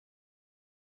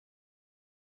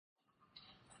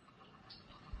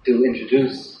to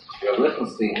introduce Rav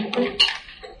Lichtenstein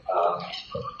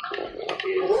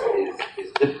is a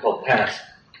difficult task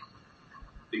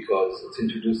because it's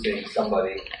introducing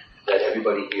somebody that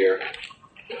everybody here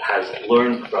has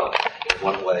learned from in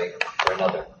one way or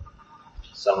another.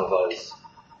 Some of us,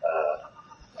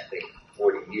 I think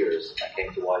 40 years, I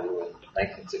came to YU in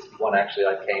 1961. Actually,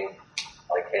 I came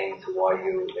to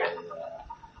YU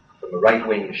from a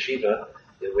right-wing yeshiva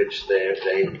in which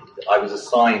I was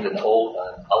assigned an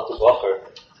alter Bocher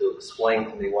to explain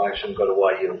to me why I shouldn't go to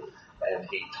YU. And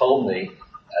he told me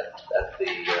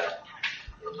in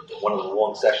one of the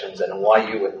long sessions that in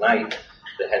YU at night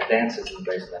they had dances in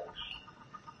the basement.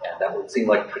 And that would seem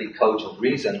like a pretty cogent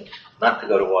reason not to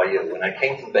go to YU. When I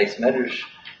came to the Beis Medrash,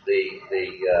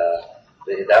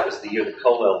 that was the year the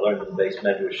Kollel learned in the Beis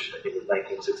Medrash. I think it was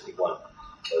 1961.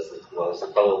 Was the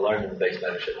Kollel learned in the Beis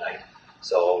Medrash at night.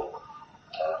 So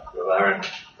Rav Aharon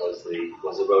was the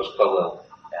Rosh Kollel,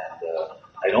 and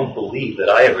I don't believe that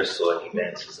I ever saw any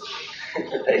dances in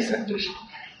the Beis Medrash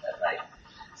at night.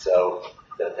 So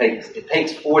it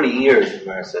takes 40 years, the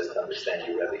Gemara says, to understand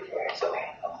your Rebbe. So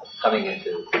I'm coming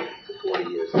into 40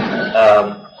 years.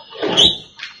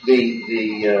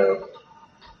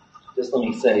 Just let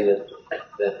me say that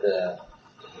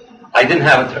I didn't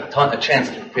have a chance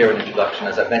to prepare an introduction.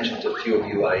 As I mentioned to a few of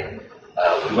you,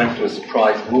 we went through a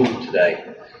surprise move today,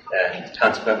 and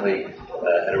consequently,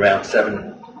 at around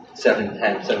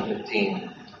 7:15,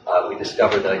 we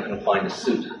discovered that I couldn't find a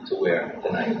suit to wear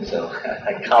tonight. So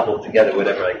I cobbled together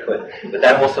whatever I could. But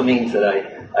that also means that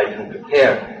I didn't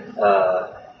prepare.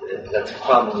 That's a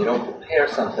problem. You don't prepare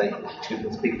something, you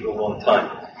can speak for a long time.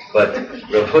 But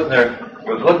Rav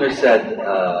Hutner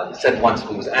said once,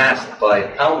 he was asked by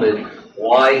a Talmud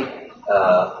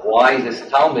why this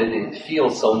Talmud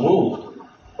feels so moved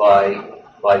by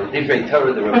the Divrei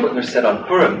Torah that Rav Hutner said on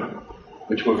Purim,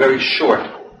 which were very short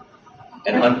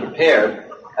and unprepared,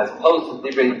 as opposed to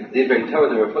Divrei Torah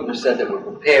that Rav Hutner said that were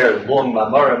prepared, long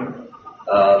mamarim,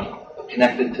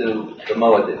 connected to the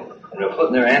Moedim. And Rav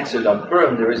Hutner answered on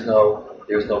Purim, there is no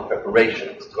preparation.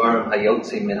 It's Dvarim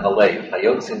hayotzim min halev,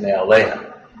 hayotzim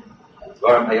me'aleim.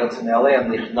 Dvarim hayotzim me'aleim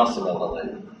nichnasim el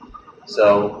halev.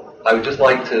 So I would just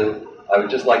like to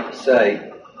say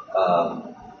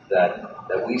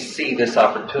that we see this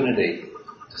opportunity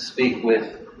to speak with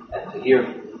and to hear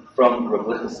from Rav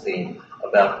Lichtenstein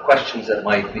about questions that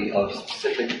might be of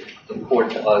specific import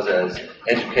to us as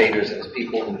educators and as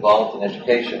people involved in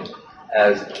education,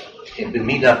 as in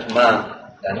b'midat ma,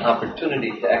 an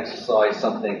opportunity to exercise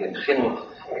something in chinuch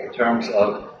in terms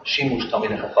of shimush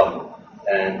talmidei chachamim.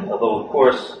 And although, of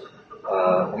course,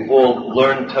 we've all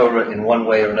learned Torah in one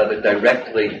way or another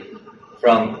directly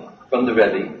from the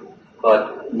Rebbe,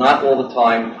 but not all the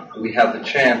time do we have the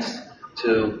chance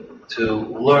to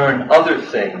learn other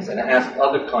things and ask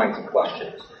other kinds of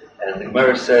questions. And the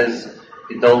Gemara says,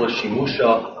 "Idola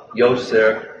shimusha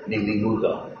yoser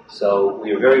nilimuda." So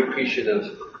we are very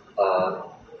appreciative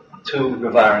to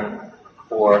Rav Aharon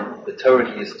for the Torah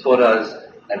he has taught us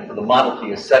and for the model he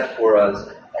has set for us.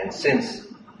 And since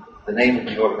the name of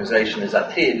the organization is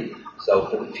ATID, so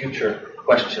for the future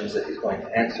questions that he's going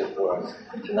to answer for us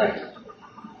tonight.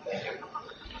 Thank you.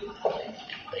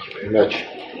 Thank you very much.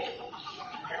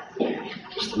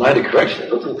 Just a minor correction. I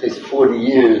don't think it takes 40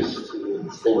 years to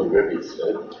understand what Rebbe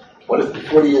said. One is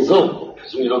 40 years old,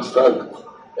 because we don't start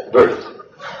at birth.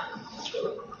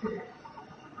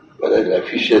 But I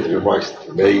appreciate the remarks that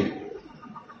you made.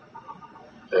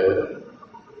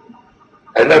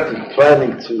 I'm not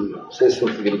planning to say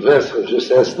something in advance. I was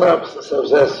just asked now. Since I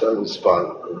was asked, I'll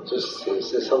respond. I'll just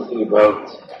say something about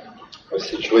our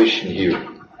situation here.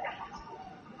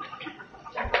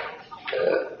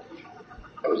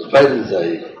 I was invited,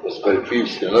 I was invited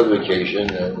previously on another occasion,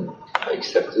 and I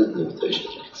accepted the invitation,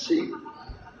 as you can see.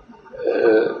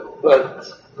 But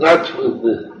not with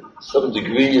some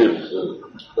degree of,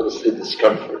 let us say,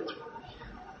 discomfort.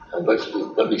 And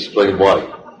let me explain why.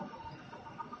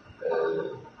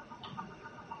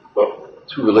 Well,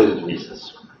 two related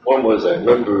reasons. One was, I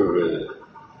remember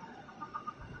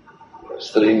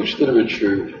studying English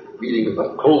literature, reading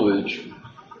about Coleridge.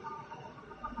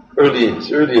 In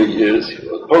his earlier years, he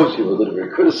wrote poetry, with literary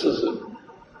criticism.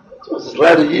 Towards his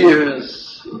latter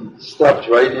years, he stopped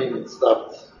writing and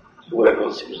stopped doing whatever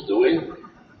else he was doing.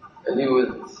 And he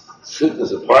would sit in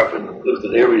his apartment and lived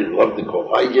in an area in London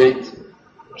called Highgate.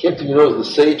 He came to be known as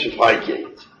the Sage of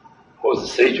Highgate. What was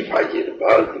the Sage of Highgate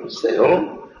about? He would stay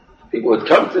home. People would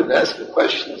come to him and ask him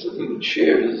questions, and he would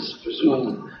share his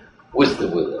presumed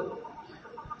wisdom with them.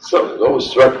 So it always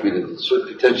struck me that there's certain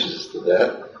pretensions to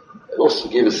that. It also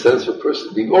gave a sense of a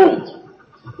person being old.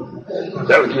 And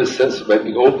that would give a sense of my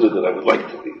being older than I would like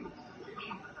to be.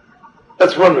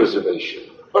 That's one reservation.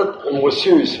 But in a more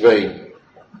serious vein,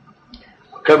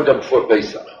 coming up before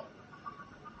Pesach.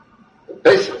 And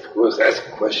Pesach, of course,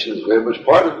 asking questions is very much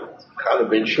part of it. Kind of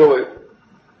been showing.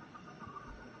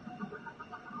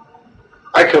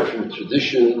 I come from a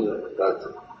tradition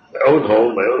that my own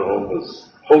home was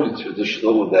wholly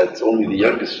traditional, that only the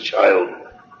youngest child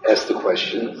asked the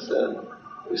questions, and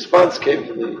the response came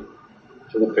from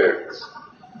the parents.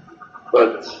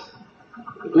 But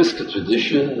the Brisker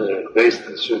tradition, based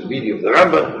on a certain meaning of the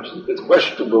Rambam, which is a bit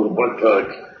questionable, in one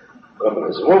parak, Rambam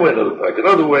has one way, another parak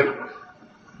another way.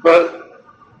 But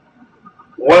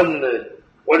one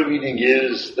reading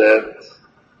is that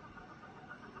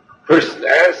person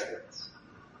asked,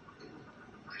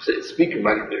 speaker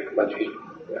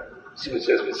see what it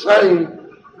says, Mitzrayim,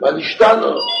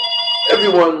 Manishtano,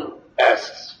 everyone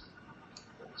asks,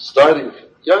 starting from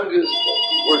youngest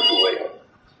and work your way up.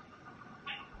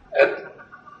 And of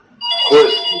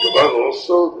course, in the Gemara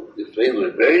also, the failure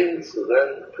remains, so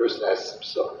then the person asks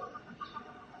himself.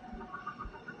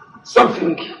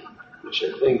 Something which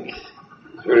I think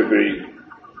is very, very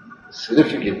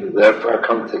significant in that for our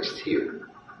context here.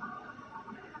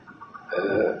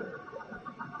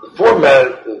 The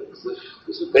format of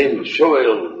there's a Bein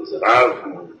Shoel, and there's an Av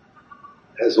who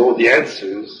has all the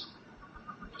answers.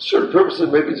 For certain purposes,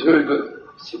 maybe it's very good.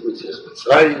 See what it says,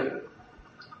 Mitzrayim,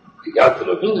 you got the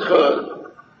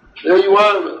Ravincha, there you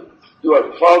are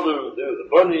the father, there are the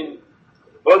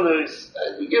bunnies,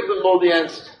 and you give them all the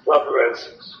answers, proper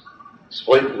answers.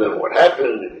 Explain to them what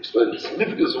happened, and explain the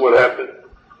significance of what happened,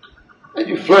 and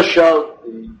you flesh out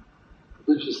the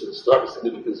religious and stark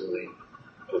significance of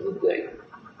the day.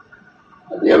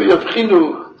 And the area of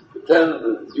Chinuch, to pretend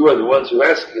that you are the ones who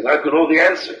ask, and I got all the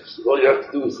answers. So all you have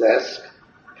to do is ask,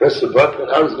 press a button,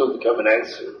 and how is going to come an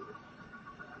answer?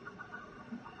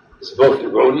 It's both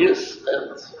erroneous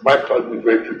and might probably be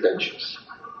very pretentious.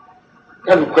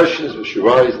 The kind of questions which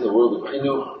arise in the world of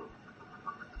Chinuch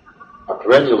are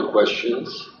perennial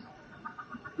questions.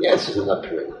 The answers are not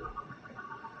perennial.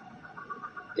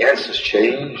 The answers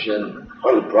change, and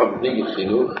part of the problem being in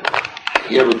Chinuch,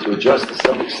 be able to adjust to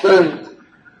some extent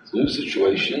to new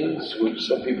situations, which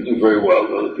some people do very well,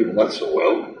 other people not so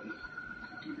well.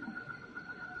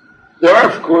 There are,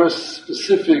 of course,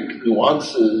 specific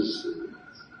nuances,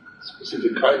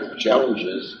 specific kinds of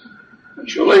challenges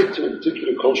which relate to a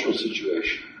particular cultural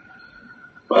situation.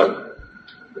 But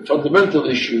the fundamental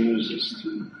issues as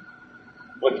to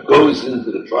what goes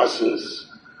into the process,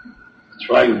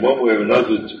 trying one way or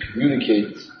another to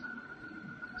communicate,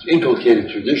 to inculcate a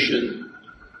tradition,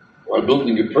 while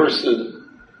building a person,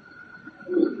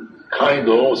 kind of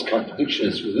almost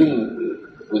contradictions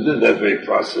within that very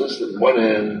process. On one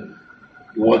hand,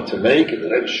 you want to make, and the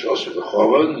next Shosh of the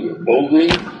Choron, you're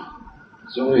molding,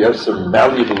 so you have some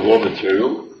malleable raw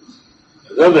material.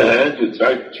 On the other hand, you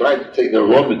try to take the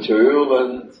raw material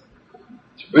and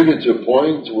to bring it to a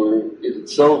point where it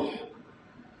itself,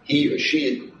 he or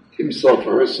she, himself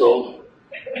or herself,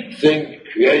 think,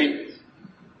 create,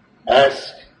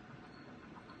 ask.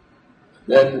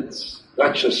 Then it's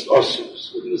not just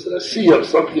osus. So there's an asiyah of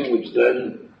something which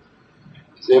then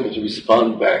is able to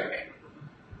respond back.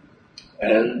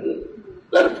 And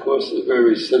that, of course, is a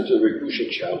very central, very crucial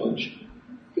challenge,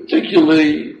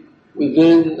 particularly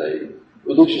within a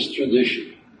religious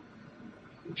tradition.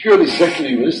 From a purely secular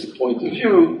humanistic point of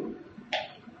view,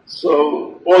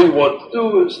 so all you want to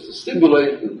do is to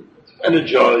stimulate and to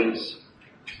energize.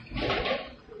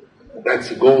 And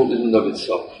that's a goal in and of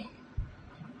itself.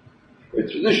 From a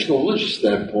traditional religious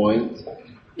standpoint,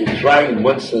 we're trying in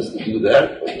one sense to do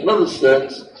that, but in another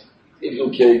sense,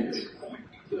 inculcate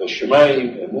the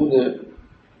Hashemayim, Emunah,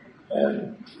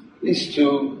 and these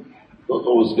two don't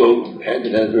always go hand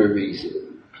in hand very easily.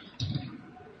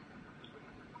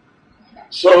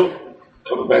 So,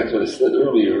 coming back to what I said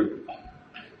earlier,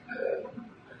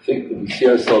 I think that we see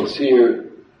ourselves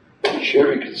here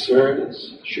sharing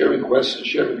concerns, sharing questions,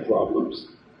 sharing problems.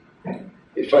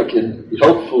 If I can be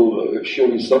helpful of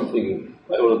sharing something of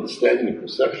my own understanding and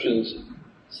perceptions,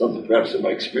 something perhaps of my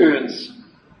experience,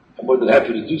 I'm more than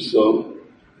happy to do so.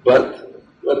 But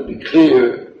let it be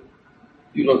clear,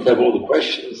 you don't have all the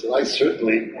questions, and I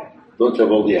certainly don't have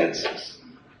all the answers.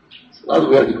 So now that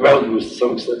we have the ground rules to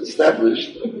some extent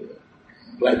established, I'm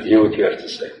glad to hear what you have to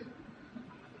say.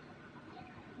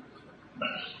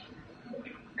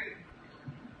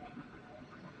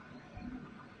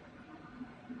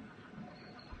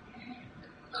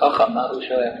 Chacham, מה הוא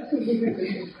שואל?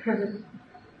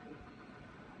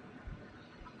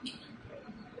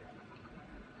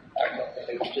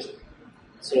 Just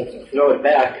sort of throw it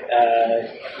back.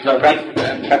 No,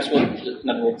 perhaps in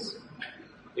other words,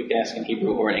 you can ask in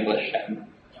Hebrew or in English, and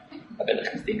Rav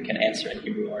Lichtenstein can answer in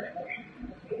Hebrew or in English.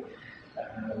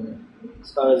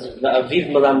 As far as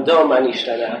Aviv Malamdo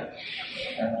Manishtana,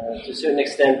 to a certain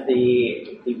extent,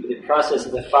 the process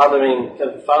of the father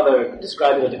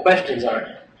describing what the questions are,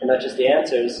 and not just the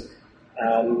answers.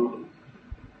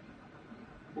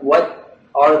 What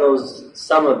are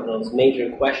some of those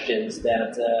major questions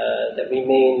that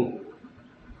remain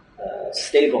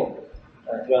stable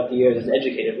throughout the years as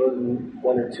educators? What are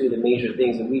one or two of the major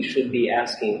things that we should be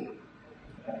asking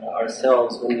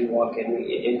ourselves when we walk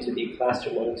into the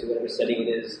classroom or into whatever setting it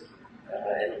is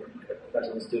and front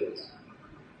of the students?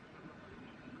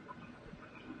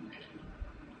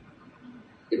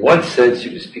 In one sense,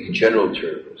 you can speak in general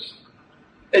terms.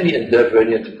 Any endeavor,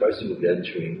 any enterprise you will be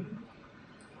entering,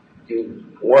 you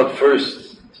want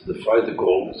first to define the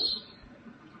goals.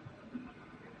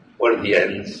 What are the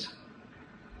ends?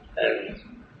 And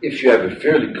if you have a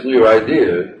fairly clear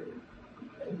idea,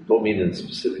 I don't mean in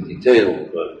specific detail,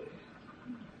 but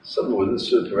something within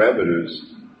certain parameters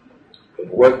of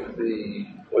what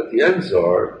the ends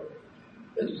are,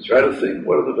 and you try to think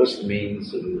what are the best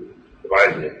means of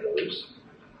dividing those.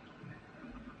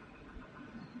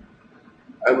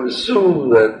 I would assume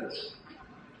that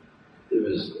there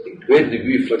is a great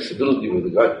degree of flexibility with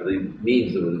regard to the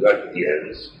means and with regard to the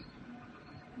ends.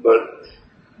 But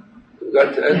with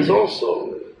regard to ends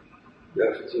also, you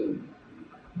have to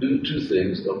do two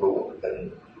things. Number one,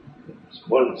 and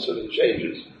one sort of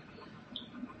changes.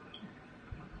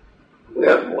 We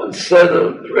have one set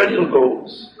of perennial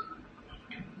goals.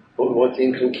 We want to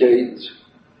inculcate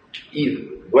either,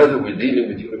 whether we're dealing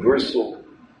with universal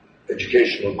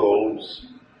educational goals,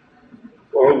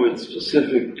 or with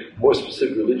more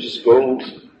specific religious goals,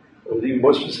 or with even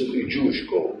more specific Jewish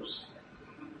goals.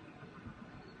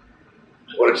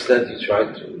 To what extent you try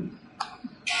to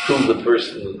prove the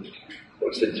person, to what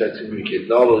extent you try to communicate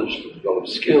knowledge, to develop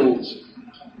skills.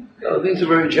 These are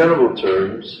very general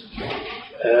terms,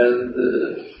 and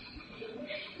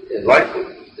in life,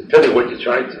 depending on what you're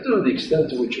trying to do, the extent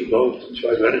to which you're going to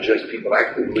try to energize people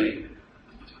actively,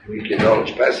 to communicate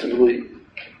knowledge passively,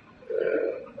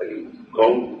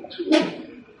 going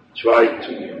to try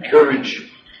to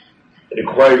encourage an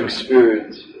inquiring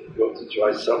spirit, going to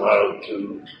try somehow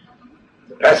to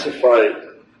pacify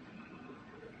it.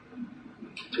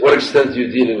 To what extent you're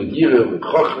dealing with Yira, with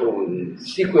Chochmah, with the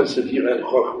sequence of Yira and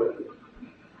Chochmah.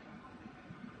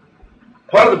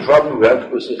 Part of the problem we have, of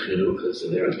course, in Chinuch, this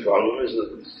inherent problem, is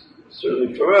that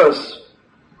certainly for us,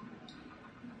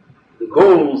 the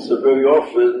goals are very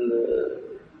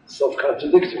often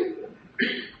self-contradictory.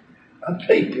 On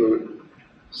paper,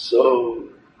 so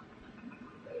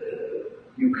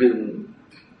you can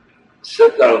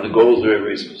set down the goals very,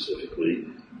 very specifically,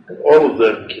 and all of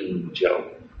them can gel.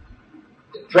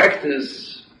 In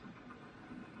practice,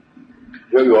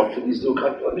 very often these do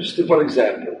come. Let me just give one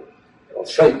example. I'll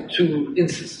cite two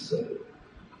instances of it.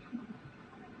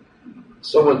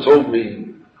 Someone told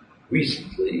me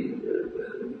recently,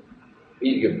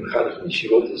 meeting of Mechanech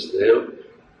Yeshivot there,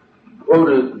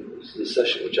 quoted the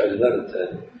session which I did not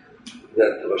attend,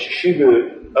 that the Rosh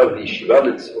Yeshiva of the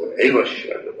Yeshiva, or a Rosh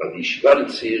Yeshiva of the Yeshiva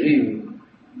Tzeirim,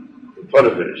 in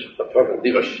Ponevezh, apart from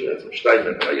the Rosh Yeshiva,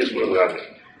 Steiner, I guess one of the others.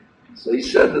 So he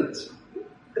said that,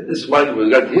 and this mind with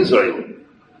regard to Israel,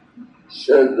 he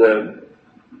said,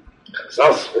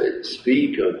 Chazal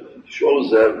speak of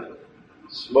Shozev,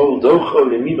 small docho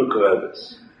yemino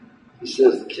koreves. He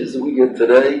says, the kids that we get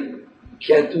today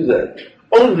can't do that.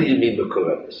 Only yemino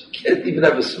koreves. You can't even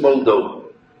have a small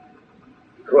docho.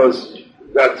 Because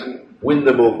you've got to win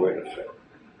them over in effect.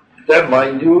 That,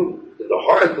 mind you, is the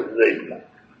heart of the neighborhood.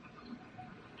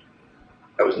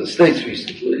 I was in the States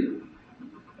recently,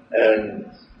 and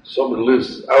someone who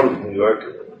lives out of New York,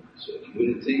 in a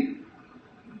community,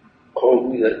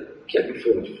 called me that kept me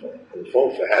on the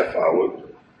phone for half hour,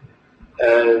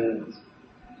 and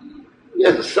he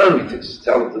has a son, he thinks he's a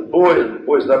talented boy, and the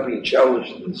boy's not being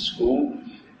challenged in school.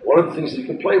 One of the things he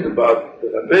complained about, the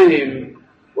Rabbeim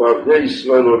were of very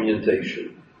slow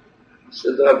orientation. He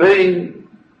said, the Rabbeim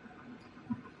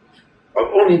are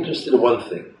only interested in one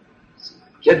thing,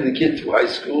 getting the kid through high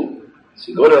school,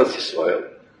 so go to Eretz Yisrael.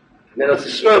 And then Eretz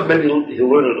Yisrael, maybe he'll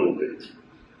learn a little bit.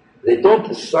 They don't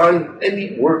assign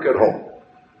any work at home.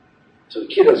 So the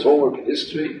kid has homework in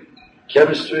history,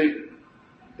 chemistry,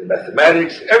 in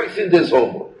mathematics, everything there's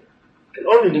homework. And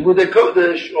only in Limudei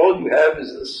Kodesh, all you have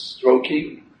is this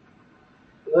stroking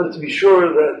in order to be sure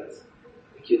that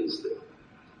the kid is there.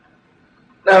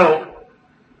 Now,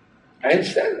 I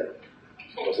understand that.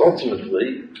 Because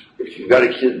ultimately, if you've got a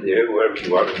kid there, wherever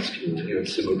you are in this community, you're in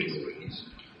similar communities,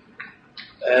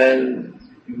 and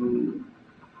you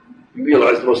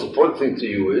realize the most important thing to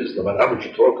you is, no matter how much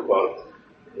you talk about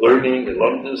learning and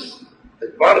lumdus,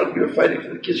 at bottom you're fighting for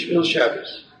the kids' Shmil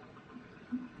Shabbos.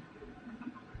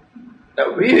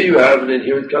 Now here you have an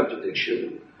inherent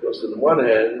contradiction, because on the one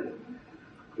hand,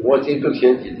 you want to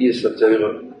inculcate ideas of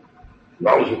Torah,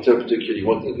 knowledge of Torah particularly, you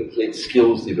want to inculcate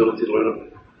skills, the ability to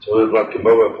learn Torah, about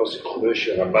Gemara, Pasuk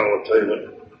Chumash, and Amal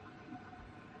Torah.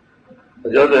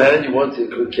 On the other hand, you want to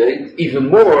inculcate even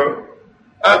more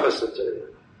Avas Torah.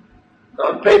 Now,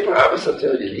 on paper, Avas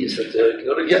Torah, Yedis Torah, you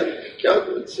know, again,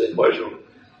 it's a Moshel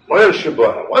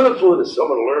Shabbat. Wonderful, there's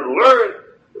someone to learn.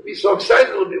 You'll be so excited,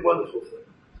 it'll be a wonderful thing.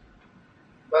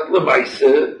 But Lemaise,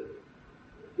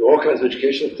 there are all kinds of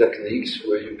educational techniques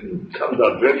where you can come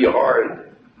down very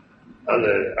hard on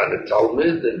a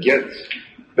Talmud and get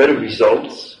better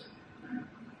results.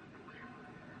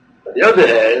 On the other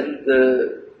hand,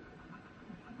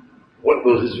 what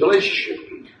will his relationship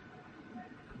be?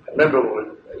 I remember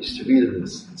when I used to read it in the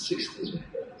 60s,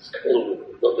 this Kyle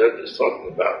was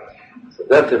talking about. So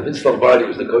that Vince Lombardi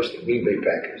was the coach of the Green Bay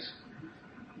Packers.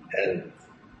 And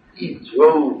he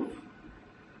drove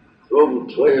the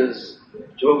players,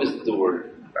 drove isn't the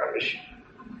word,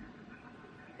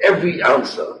 every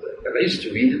ounce of it. And I used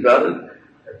to read about it,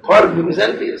 and part of me was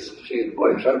envious. I figured,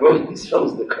 boy, if I wrote these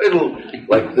fellows the cradle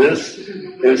like this,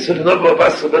 there was certain number of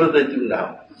us, what do they do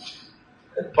now?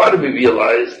 And part of me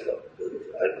realized,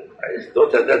 I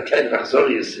thought that kind of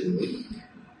achzorius in me,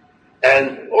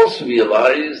 and also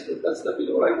realized that that's not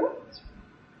really what I want.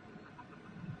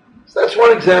 So that's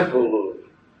one example of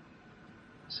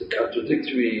some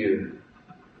contradictory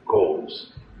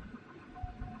goals.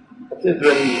 I think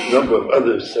there are any number of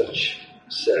other such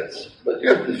sets, but you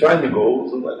have to define the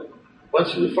goals, and then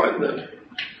once you define them,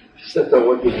 set out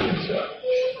what the needs are.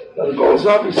 Now the goals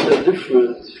obviously are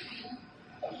different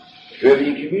in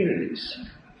varying communities.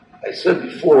 I said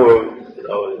before,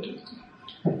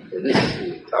 in this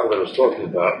town that I was talking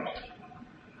about,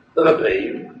 the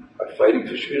Rabbeim are fighting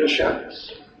for Shmira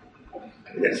Shabbos.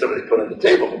 And that's something they put on the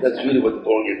table, but that's really what the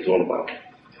ball game is all about.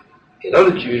 In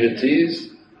other communities,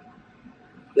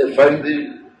 they're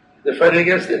fighting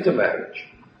against intermarriage.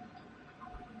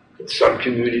 In some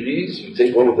communities, you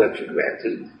take all of that for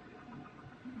granted,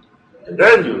 and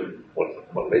then you want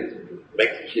to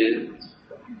make the kid,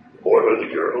 the boy or the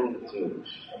girl, to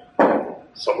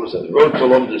someone's on the road to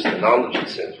Columbus, the knowledge,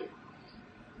 etc.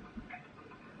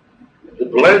 The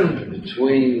blend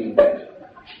between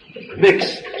the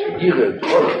mix between either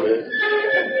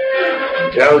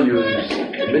values,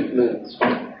 commitment,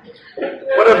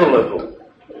 whatever level,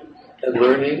 and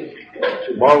learning,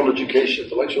 to moral education,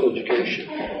 intellectual education.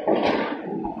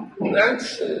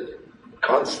 That's a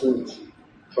constant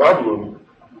problem,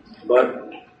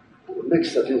 but the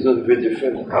mix, I think, is very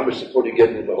different. How much support you're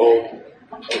getting in the home,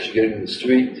 how much you're getting in the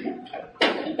street.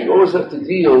 You always have to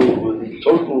deal with the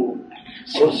total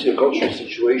socio-cultural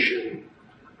situation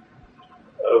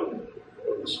of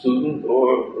the student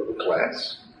or of the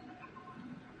class.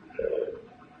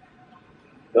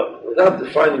 But without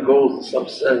defining goals in some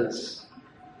sense,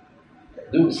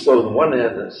 doing so on the one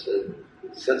hand is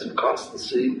a sense of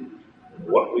constancy,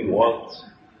 what we want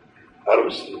out of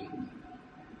a student,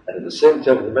 and at the same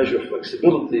time, the measure of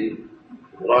flexibility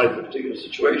in life in a particular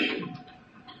situation,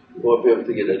 you won't be able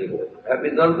to get anywhere.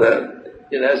 Having done that,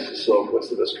 you can ask yourself, what's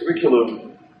the best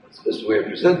curriculum, what's the best way of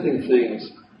presenting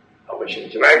things, how much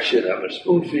interaction, how much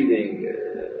spoon feeding,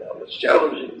 how much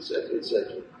challenging, etc.,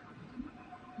 etc.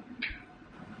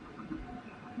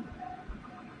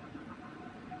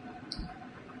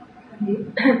 I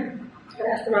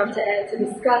asked the Rav to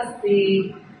discuss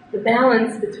the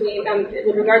balance between,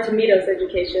 with regard to Midos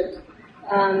education,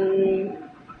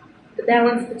 the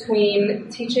balance between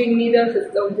teaching Midos as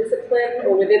its own discipline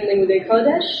or within Limudei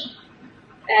Kodesh,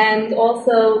 and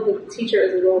also the teacher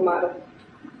as a role model.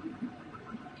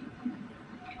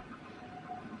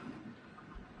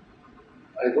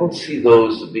 I don't see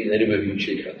those being anywhere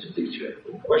mutually contradictory.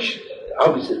 The question,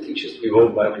 obviously, teachers to be role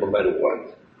model no matter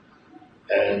what.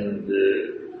 And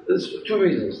there's for two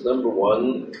reasons. Number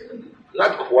one,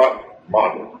 not quite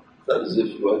model. It's not as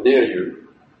if you are there, you're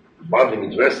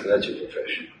modeling a dress and that's your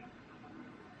profession.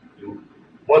 You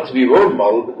want to be a role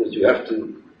model because you have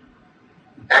to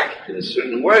act in a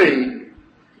certain way,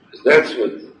 because that's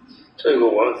what Torah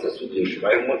wants, that's what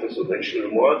Yeshua wants, that's what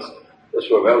Yeshua wants, that's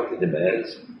what reality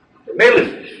demands. And mainly,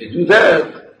 if you do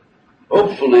that,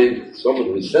 hopefully someone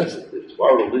who is sensitive to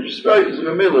our religious values is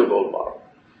a mainly role model.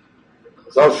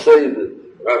 So I'll say that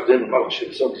Rav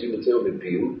Lichtenstein,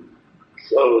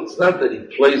 so it's not that he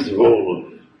plays the role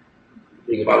of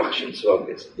being a Malach Hashem Tzvah.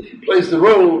 If he plays the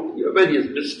role, he already has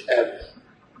missed half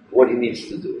what he needs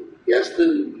to do. He has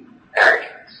to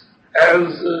act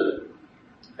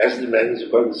as demands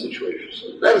upon the situation.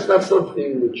 So that is not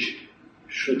something which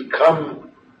should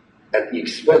come at the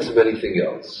expense of anything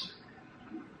else.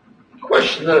 The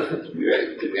question that I think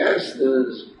to be asked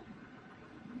is,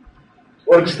 to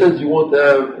what extent do you want to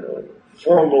have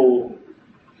formal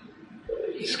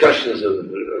discussions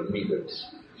of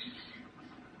meetings?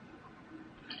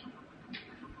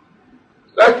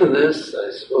 Back to this, I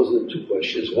suppose there are two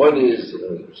questions. One is,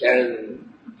 can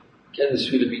this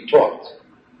really be taught?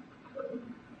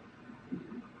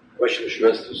 The question which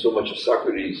rests to so much of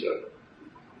Socrates,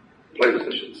 Plato's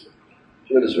questions.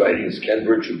 Plato's writings, can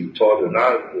virtue be taught or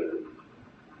not?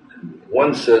 In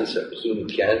one sense, I presume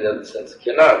it can, in the other sense, it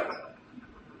cannot.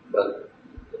 But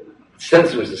the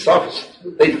sense was the sophists,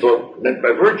 what they thought meant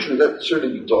by virtue, that could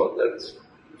certainly be taught. That's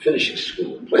finishing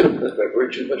school. Plato meant by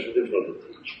virtue is much more difficult to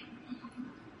teach.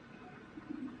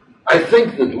 I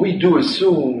think that we do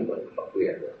assume,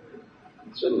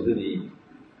 certainly the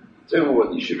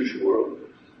Yeshivish world,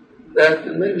 that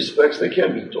in many respects they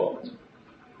can be taught.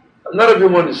 And not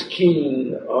everyone is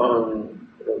keen on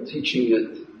teaching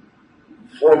it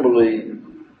formally.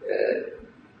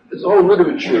 There's a whole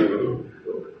literature of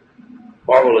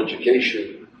moral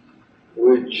education,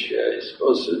 which I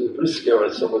suppose the Brisker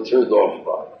are somewhat turned off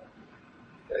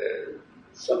by.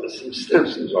 Some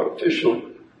seems artificial.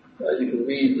 You can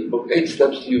read the book 8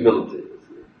 Steps to Humility.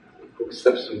 The book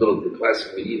Steps to Humility, the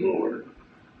classic medieval work.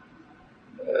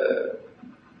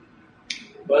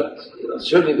 But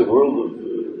certainly the world of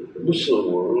the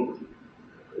Muslim world,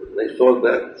 they thought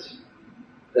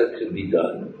that could be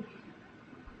done.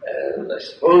 And I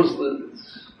suppose that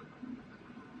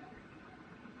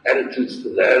attitudes to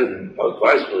that and how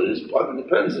advisable it is partly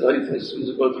depends on how you think students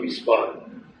are going to respond.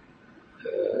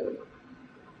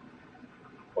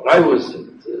 When I was at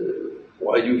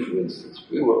YU, for instance,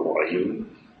 we were at YU,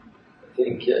 I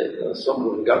think some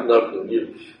of them gotten up and give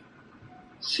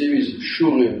a series of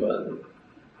shurim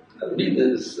and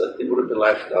leaders that they would have been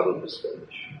laughed out of this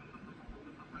village.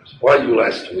 I was at YU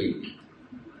last week,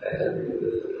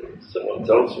 and someone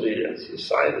tells me, as he's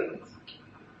silent,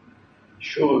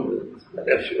 sure that my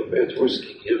nephew, Robert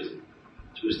Tversky, gives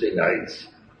Tuesday nights,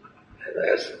 and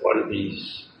I asked him, what are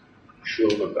these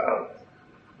shurim about?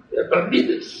 They're about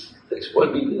leaders. It takes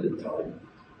one meeting at a time.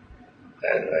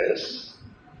 And I asked,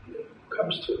 who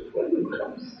comes to it? Who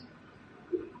comes?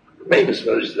 The main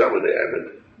Pesmedish is not where they have it.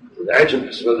 The adjunct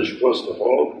Pesmedish across the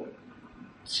hall,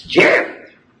 it's jammed.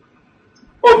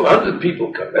 Over 100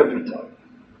 people come every time.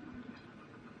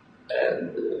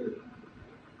 And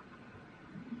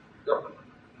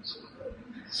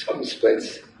some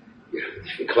respects,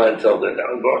 different clientele they're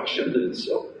down, Baruch Hashem did it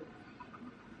so.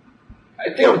 I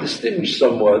think I would distinguish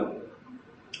somewhat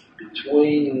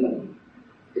between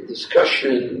a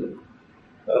discussion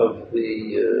of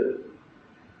the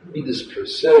midas per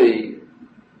se,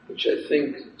 which I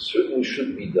think certainly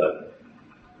should be done.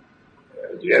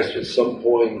 You asked at some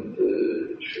point,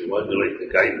 should one relate the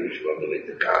guidance, should one relate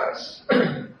the gas,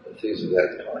 and things of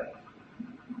that kind.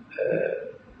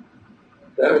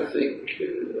 That I think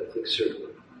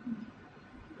certainly.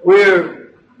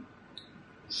 Where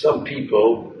some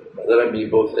people, that I mean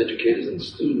both educators and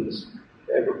students,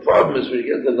 have a problem is when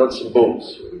you get the nuts and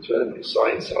bolts, when you try to make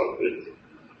science out of it.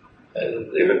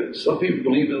 And some people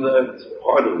believe in that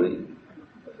heartily.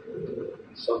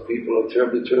 Some people are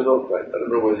terribly turned off by it. I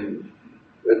don't know whether you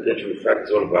read Benjamin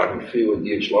Franklin's autobiography or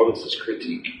D.H. Lawrence's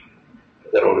critique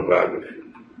of that autobiography.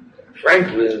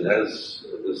 Franklin has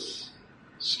this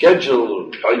schedule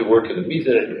of how you work in a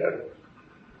meeting, and you have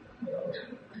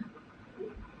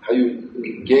how you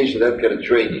engage in that kind of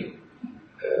training.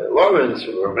 Lawrence,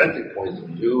 from a romantic point of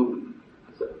view,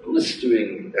 is a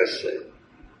blistering essay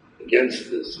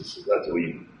against this. This is not the way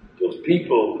you build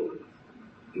people,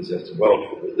 things have to develop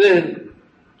from within,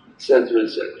 etc.,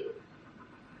 etc.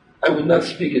 I would not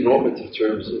speak in normative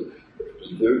terms of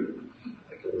either.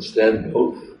 I can understand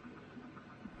both.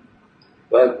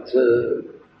 But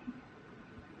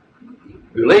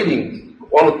relating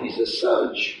qualities as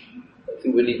such, I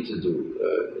think we need to do.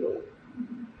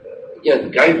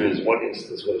 Again, Gaiva is one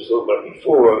instance what I was talking about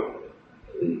before.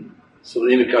 Some of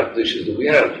the inner contradictions that we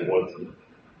have. You want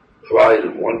pride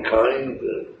of one kind,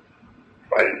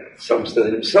 pride to some extent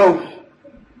in himself.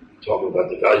 Talking about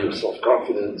the value of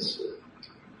self-confidence.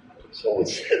 Someone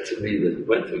said to me that he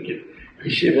went to a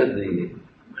yeshiva and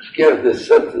the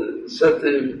said to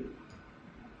him,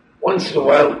 once in a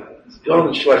while, it's gone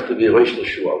and shlach to be a Reish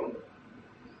L'Shualim.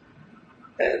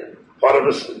 And part of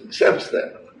us accepts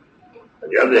that. On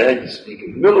the other hand, you speak of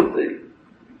humility.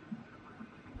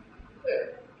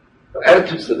 But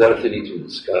attitudes to that need to be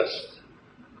discussed.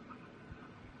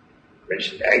 I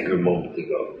mentioned anger a moment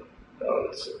ago.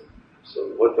 So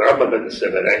what the Rambam had to say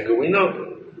about anger, we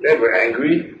know. Never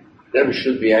angry, never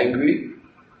should be angry.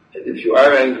 And if you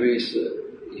are angry, so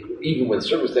even when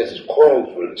circumstances call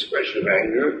for an expression of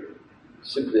anger, you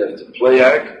simply have to play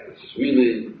act, which is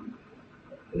really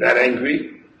not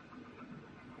angry.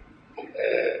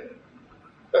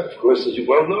 But of course, as you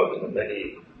well know,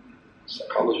 many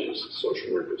psychologists,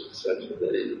 social workers, etc.,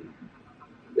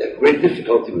 they have great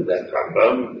difficulty with that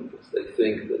Rambam because they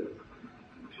think that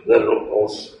if you let it all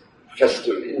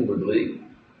fester inwardly,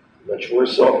 much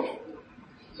worse off.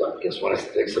 So I guess one has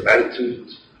to take some attitude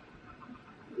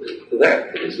to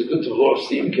that. It is good to blow off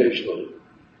steam occasionally.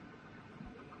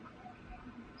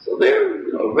 So there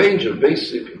are a range of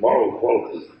basic moral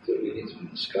qualities that really need to be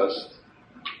discussed.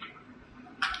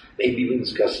 Maybe even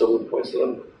discuss some of the points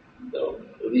that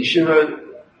the Yeshiva,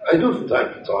 I do from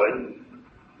time to time,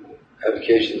 have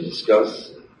occasion to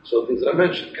discuss some things I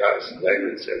mentioned, Kas,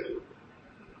 Dagger, etc.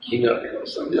 Kina,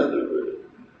 some of the other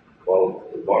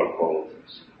moral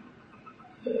qualities.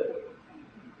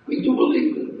 We do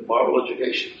believe in moral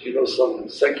education. Some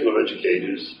secular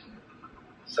educators,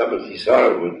 some of these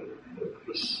are with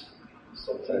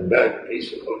sometime back,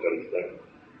 piece of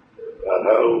about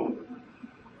how you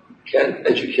can't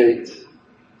educate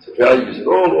to values at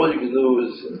all. All you can do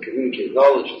is communicate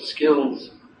knowledge and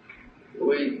skills.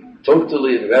 We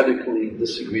totally and radically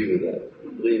disagree with that. We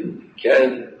believe you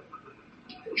can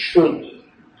and should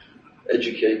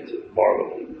educate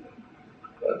morally.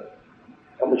 But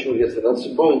how much we get the nuts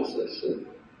and bolts, that's it.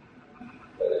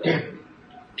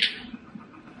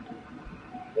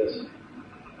 Yes.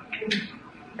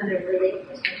 Another related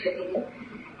question to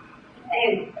I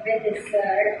read this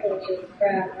article which is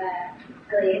from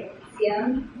ATID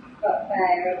Fellows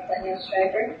by Rav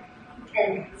Schreiber,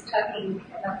 and he's talking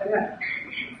about the Rav.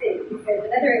 He says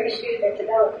another issue that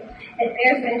developed that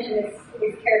bears mention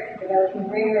is character development.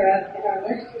 Rav Aharon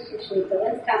Lichtenstein, so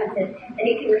once commented that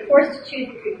if you were forced to choose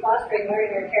between fostering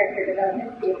learning or character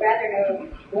development, you would rather know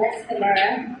less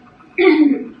Gemara.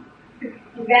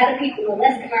 You'd rather people know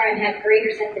less Gemara and have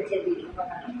greater sensitivity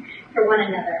for one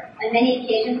another. On many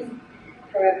occasions,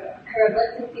 Rav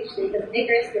Lichtenstein does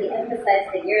vigorously emphasize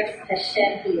the Yiras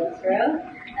Hashem Yosro,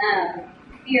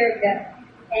 fear of God,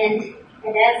 and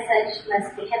as such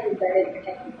must be heavily guarded and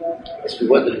protected. Must be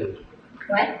what?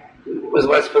 What? Was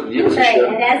the last part of the Yiras Hashem?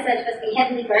 And as such must be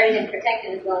heavily guarded and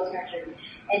protected as well as nurtured.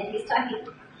 And he's talking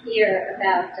here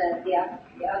about the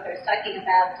author is talking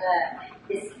about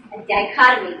this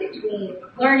dichotomy between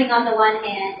learning on the one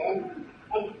hand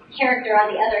and character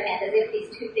on the other hand, as if these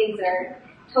two things are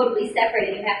totally separate,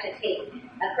 and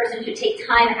a person should take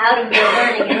time out of their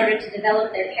learning in order to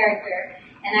develop their character.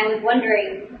 And I was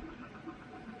wondering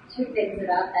two things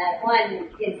about that. One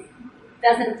is,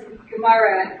 doesn't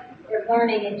Gemara or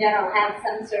learning in general have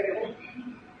some sort of,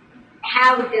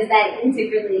 how does that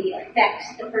integrally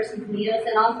affect the person's midos,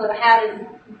 and also how does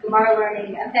Gemara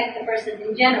learning affect the person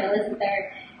in general?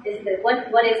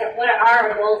 What are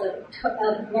our goals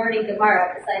of learning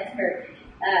Gemara besides for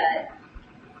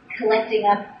collecting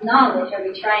up knowledge? Are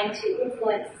we trying to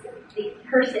influence the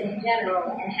person in general,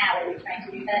 and how are we trying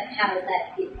to do that? How is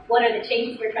that? What are the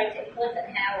changes we're trying to influence,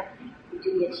 and how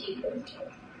do we achieve those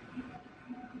changes?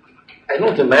 I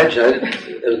don't imagine,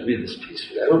 I would read this piece,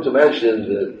 I don't imagine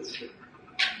that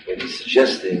what he's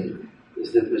suggesting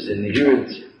is that there's an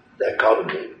inherent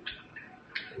dichotomy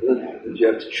that you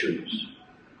have to choose.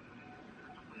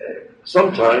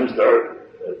 Sometimes there are,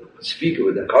 speak of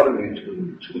a dichotomy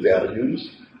between two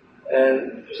values,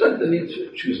 and present the need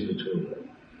to choose between them.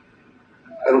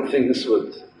 I don't think this is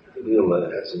what the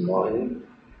Neil has in mind.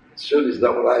 It certainly is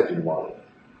not what I have in mind.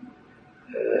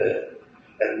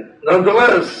 And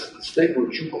nonetheless, the statement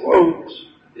which you quote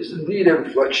is indeed a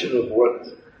reflection of what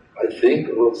I think.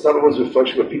 Well, it's not always a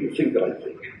reflection of what people think that I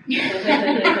think.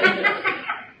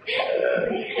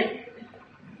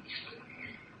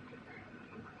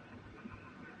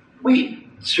 We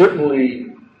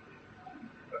certainly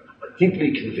are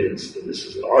deeply convinced that this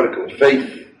is an article of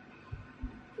faith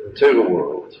in the Torah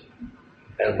world,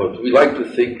 and what we like to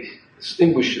think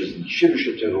distinguishes the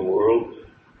Yeshivish Torah world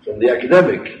from the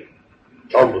academic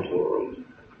Talmud world,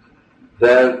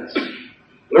 that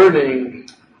learning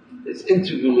is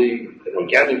integrally and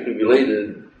organically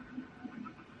related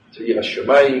to Yiras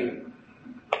Shamayim,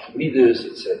 to Midas,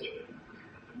 etc.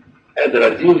 And that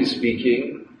ideally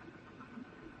speaking,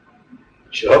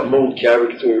 it should help mold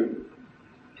character,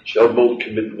 it should help mold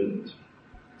commitment,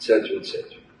 etc., etc.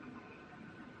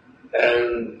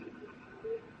 And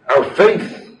our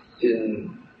faith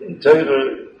in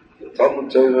Torah, in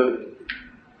Talmud Torah,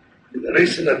 the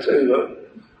race in the Torah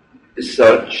is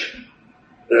such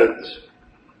that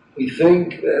we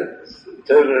think that the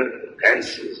Torah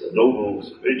enhances,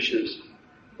 ennobles, enriches,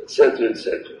 etc.,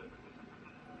 etc.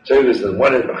 Torah is on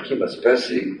one hand Machimas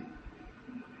Pesi,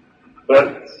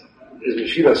 but is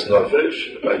Meshiras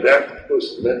Nefesh. By that, of course,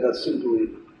 is meant not simply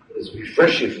as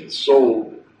refreshing for the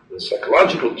soul in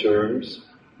psychological terms,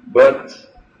 but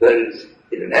that is,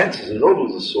 it enhances and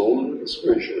ennobles the soul in the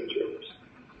spiritual terms.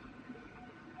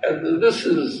 And this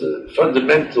is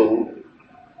fundamental,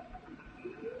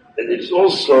 and it's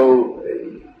also,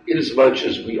 inasmuch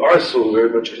as we are so very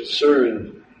much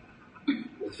concerned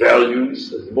with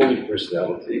values and molding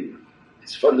personality,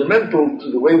 it's fundamental to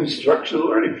the way we structure the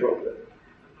learning program.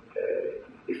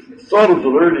 If we thought of the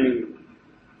learning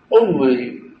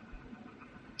only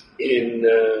in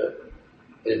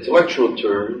intellectual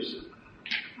terms,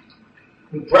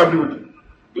 we probably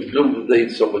would build the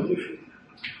date somewhat different.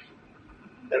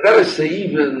 And that is say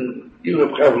even Rav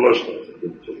Aharon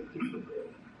Lichtenstein.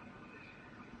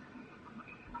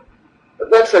 But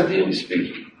that's ideally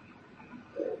speaking.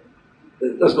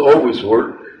 It doesn't always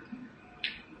work.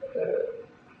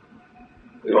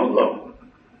 We don't know.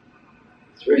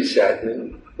 It's very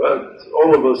saddening, but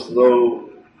all of us know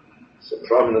some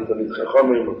prominent Talmid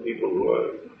Chachamim or people who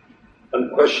are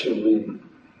unquestionably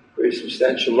very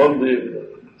substantial Lomdim,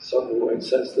 some who are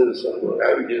insensitive, some who are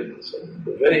arrogant, some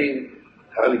who are vain,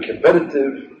 highly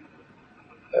competitive.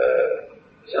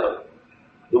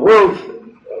 The world,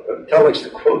 Tal likes to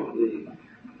quote the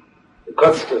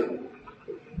Kotzker,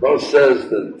 both says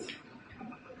that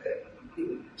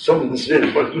some of the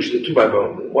spheres, one is the two by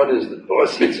one is the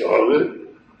Boras Yitzhahara,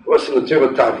 Boras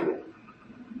Yitzhahara Tavlu.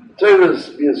 Torah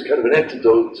is kind of an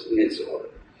antidote to the Yitzhahara.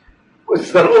 Of course,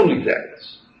 it's not only that.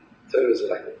 Torah is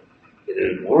like, in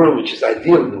a world which is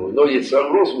ideal, there will no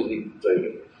Yitzhahara, also we need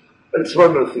Torah. But it's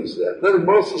one of the things that. Then it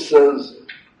also says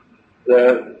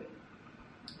that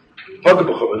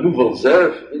Pagabacham Anuval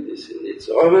Zev,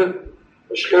 Yitzhahara,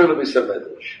 Mashcher L'Bisa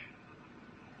Medrash.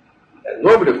 And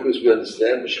normally, of course, we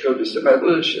understand Mashcher L'Bisa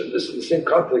Medrash, and this is the same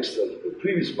context of the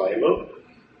previous Maimon.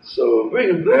 So bring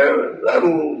him there, and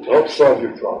that'll help solve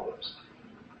your problems.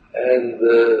 And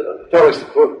Paris, to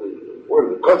quote the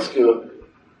word of the Kotzker,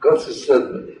 Kotzker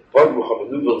said, Pagabacham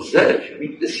Anuval Zev, you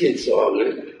meet this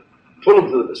Yitzhahara, pull him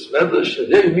to the Medrash,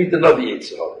 and then you meet another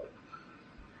Yitzhahara.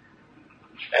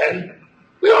 And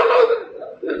we all know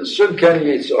that there's a certain kind of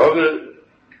Yitzhahara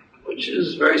which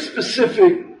is very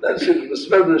specific, not simply the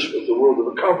Medrash, but the world of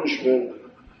accomplishment,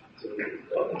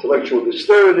 intellectual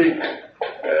dexterity.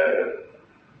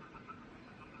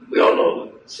 We all know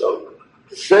that. So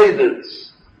to say that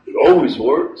it always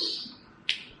works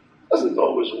doesn't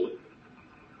always work.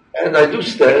 And I do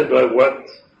stand by what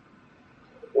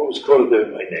was quoted there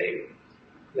in my name.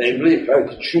 Namely, if I had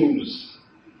to choose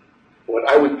what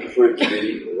I would prefer to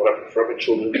be, or what I prefer my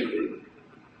children to be,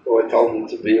 or I tell them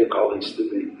to be, or colleagues to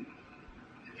be,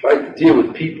 if I had to deal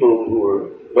with people who are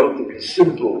relatively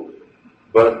simple,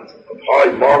 but of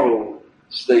high moral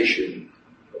station,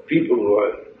 or people who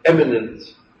are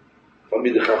eminent,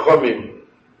 Talmid Chachamim,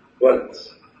 but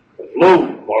of low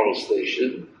moral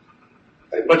station,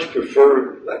 I much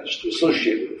prefer not just to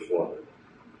associate with the former,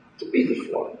 to be the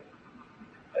former.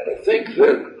 And I think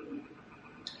that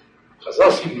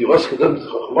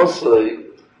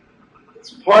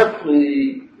it's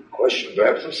partly a question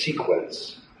perhaps of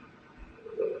sequence,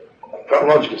 a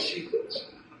chronological sequence.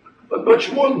 But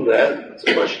much more than that, it's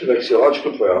a question of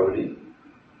axiological priority.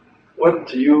 What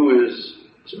to you is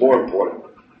more important?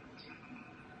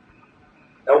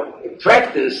 Now, in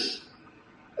practice,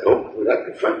 I hope we're not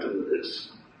confronted with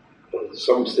this, but to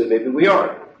some extent maybe we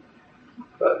are.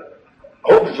 But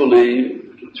hopefully,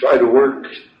 we can try to work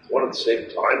one at the same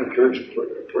time, encourage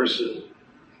a person to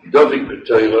be doving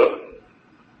Torah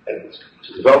and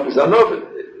to develop his anovit.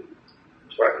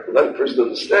 To let a person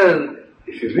understand,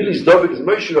 if he really is doving as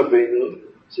Moshe Rabbeinu,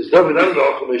 says doving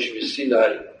Anadach Moshe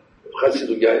Sinai,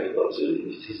 Chassidu Gayin,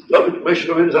 he's doving Moshe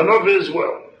Rabbeinu's anovit as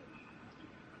well.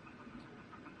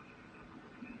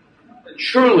 And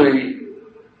surely,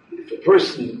 if a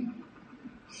person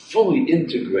fully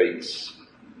integrates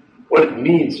what it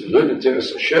means to learn the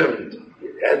Teres Hashem,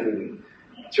 having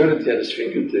eternity at his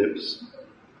fingertips,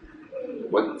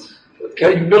 what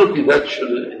kind of humility that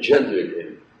should engender in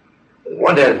him. On the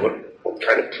one hand, what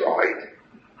kind of pride?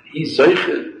 He's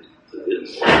zeichet to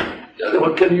this. The other,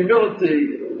 what kind of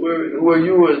humility? Who are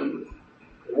you and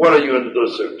what are you under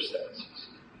those circumstances?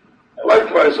 And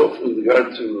likewise, hopefully, with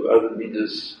regard to other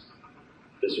midas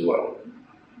as well.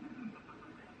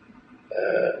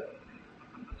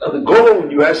 Now, the goal,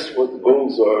 when you ask what the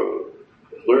goals are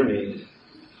of learning,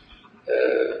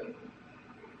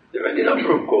 There are any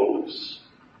number of goals.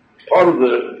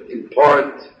 In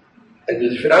part, and the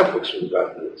different outlooks from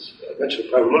about this. I mentioned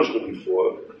Rav Lichtenstein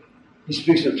before. He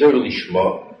speaks of Torah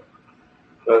Lishma,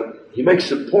 but he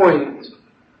makes a point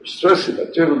of stressing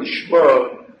that Torah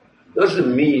Lishma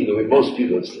doesn't mean the way most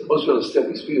people understand. Most people understand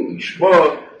we speak of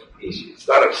Lishma, it's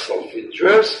not of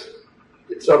self-interest,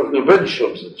 it's out of the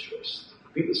Rebbeinu interest.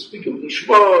 People speak of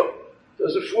Lishma,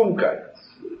 there's a Frumkeit.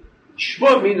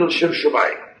 Lishma means L'Shem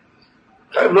Shemayim.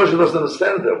 Chaim Loja doesn't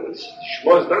understand that way.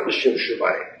 Shema is not the Shem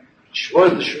Shemayim. Shema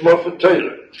is the Shema for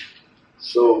Torah.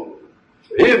 So,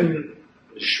 for him,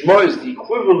 the Shema is the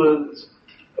equivalent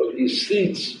of the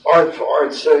estates, art for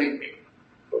art's sake,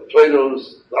 or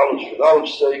Plato's knowledge for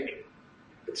knowledge's sake,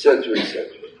 etc., etc.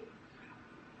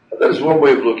 And that is one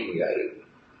way of looking at it.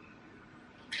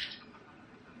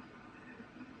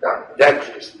 Now,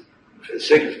 that is for the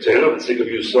sake of Torah, for the sake of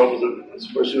yourself, as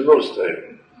a person who knows Torah.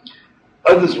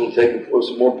 Others will take, of course,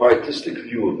 a more pietistic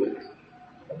view of it.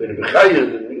 In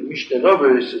Bechayah, the Mishnah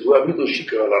Nover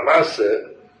says,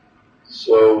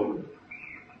 so,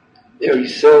 there he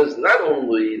says not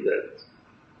only that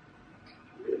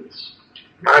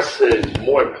Maaseh is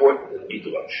more important than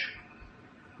Midrash,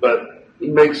 but he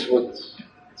makes what,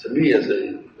 to me, as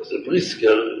a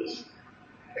brisker, is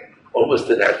almost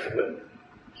anathema.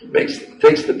 He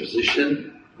takes the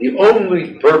position, the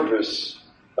only purpose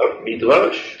of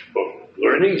Midrash, of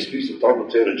learning, he speaks of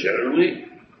Talmud Torah generally,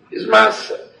 is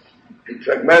Maaseh, the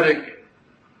pragmatic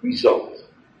result.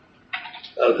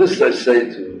 Now this I say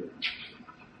to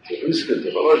Brisker,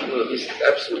 to Malashma, this is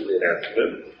absolutely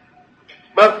anathema,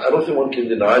 but I don't think one can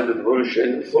deny that the Rosh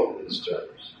Hashanah thought in these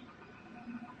terms.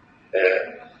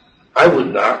 I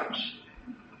would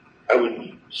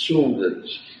assume that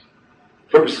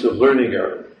purposes of learning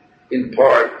are in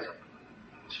part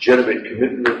to generate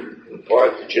commitment, in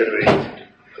part to generate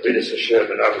Avedis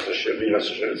Hashem and Avos Hashem, Yiras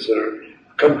Hashem, etc.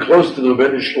 Come close to the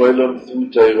Rebbeinu Shloim through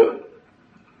Torah,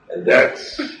 and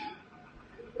that's, as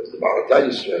the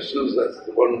Balatayim stresses, that's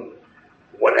the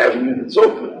one avenue that's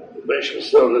open. The Rebbeinu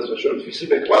Shloim, that's what shows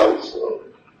Fisibek Cloud, so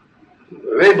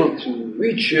we're able to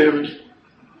reach him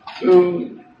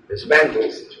through his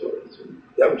mantles, through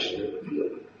that which is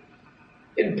revealed.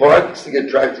 In part, it's to get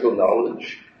practical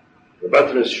knowledge. The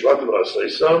matter is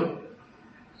Shvatim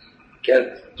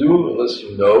can't do unless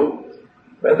you know.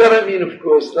 By that I mean, of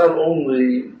course, not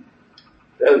only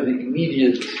the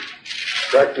immediate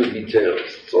practical details,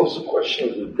 it's also a question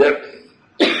of the depth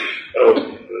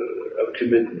of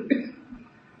commitment.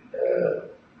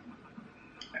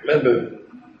 I remember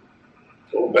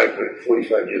going back like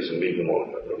 45 years and even more,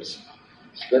 I was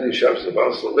spending Shabbos in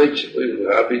Basel, late with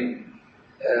Rabbi,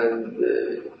 and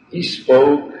he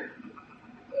spoke.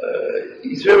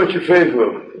 He's very much in favor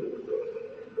of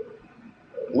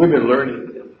women learning.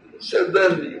 He said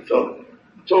then, he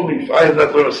told me, if I had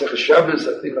not learned a Shabbos,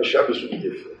 I think my Shabbos would be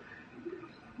different.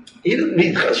 He didn't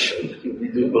need Hashem, he would be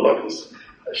doing Malachos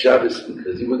Shabbos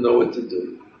because he wouldn't know what to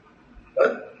do.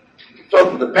 But he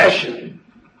felt that the passion,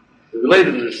 the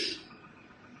relatedness,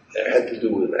 had to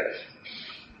do with that.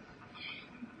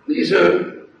 These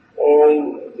are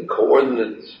all the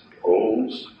coordinate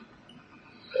goals.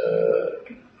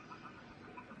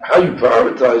 How you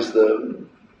prioritize them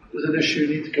is an issue you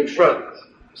need to confront.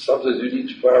 Sometimes you need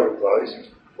to prioritize,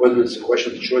 whether it's a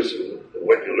question of choice of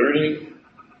what you're learning,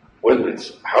 whether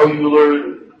it's how you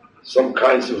learn. Some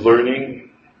kinds of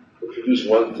learning will produce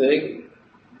one thing.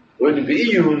 Learning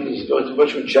Be'iyun is going to be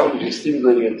much more challenging,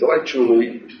 stimulating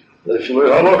intellectually than if you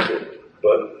learn Halachah.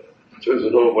 But in terms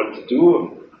of knowing what to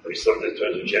do, or something in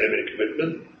terms of genuine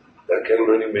commitment, that kind of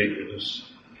learning may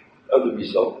produce other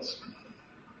results.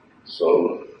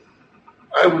 So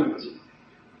I would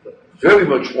very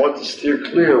much want to steer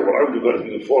clear of what I would going to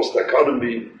be a false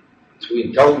dichotomy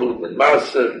between Talmud and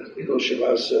Maaseh, Midrash and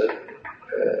Maaseh,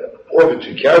 or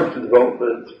between character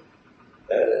development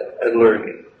and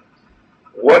learning.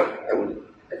 What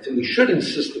I think we should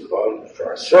insist upon for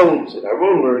ourselves in our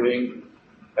own learning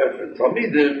and for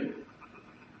Talmidim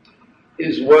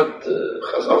is what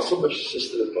Chazal so much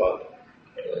insisted upon,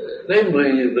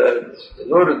 namely that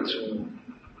in order to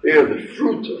bear the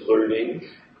fruit of learning,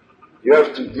 you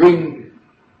have to bring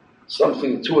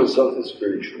something to it, something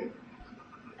spiritual.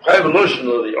 Rav Aharon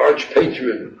Lichtenstein, the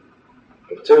arch-patron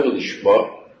of Torah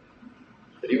Lishma,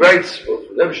 and he writes, well,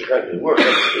 for them, he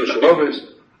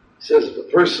says if a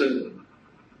person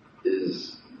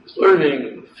is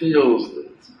learning, feels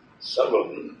that some of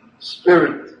the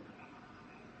spirit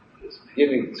is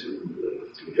beginning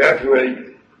to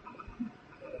evaporate,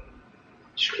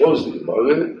 she closes the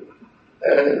Gemara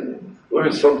and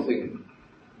learns something,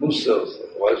 Musa,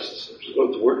 life system, she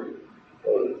go to work,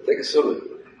 take a sort of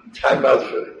time out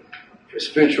for for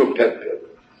spiritual pet pill.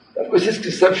 Of course, his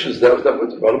conception is that was not what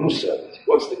the Gemara Musa.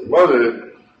 What's the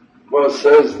Gemara? Gemara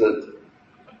says that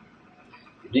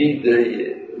you need a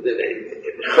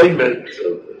chaymet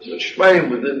of Shemaim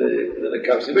within a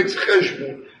kapsel. He makes a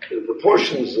cheshbon, the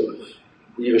proportions of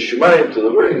the Shemaim to the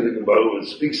learning of the Gemara, when it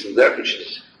speaks of that which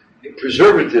is a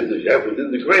preservative that you have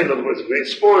within the grain. In other words, the grain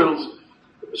spoils.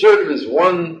 The preservative is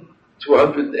 1 to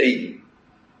 180.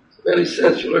 So then he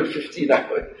says you learn 15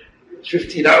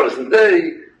 hours a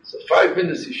day, so 5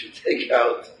 minutes you should take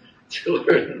out to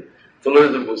learn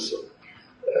the Musa.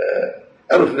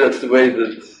 I don't think that's the way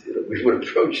that we would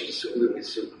approach it, assuming we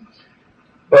assume.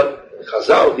 But in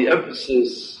Chazal, the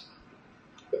emphasis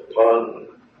upon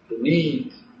the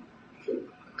need for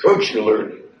approaching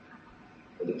learning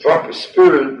in the proper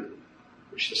spirit,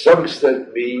 which to some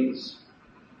extent means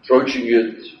approaching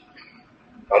it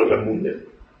out of emunah,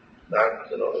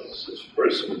 not, as a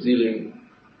person who's dealing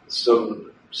with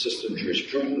some system of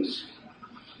jurisprudence.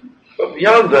 But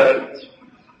beyond that,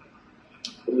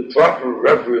 with the proper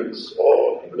reverence,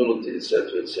 awe, humility,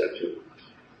 etc., with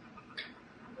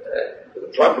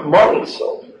the proper moral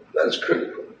self, that is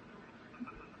critical.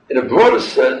 In a broader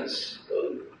sense,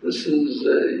 this is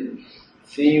a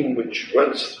theme which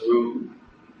runs through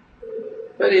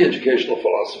many educational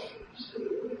philosophers.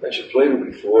 I mentioned Plato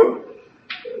before.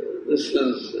 This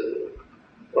is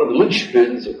one of the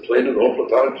linchpins of Plato and all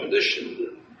Platonic tradition.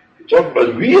 You talk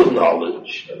about real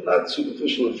knowledge and not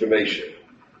superficial information,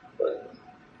 but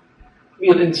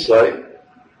real insight.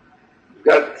 You've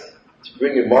got to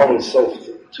bring a moral self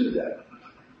to that.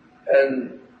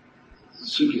 And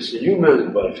Suki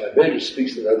Senyuma, by Faber,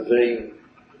 speaks in that vein,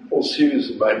 a whole series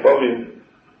of my volume.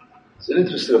 It's an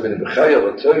interesting, in Bechaya,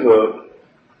 La Torah,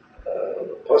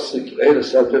 Pasuk, Leila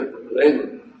Sater, Leila,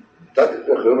 Tatik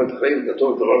Bechayim, Bechayim,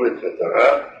 Katov, Dorovet,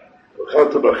 Fatara,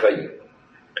 Bechata Bechayim.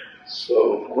 So,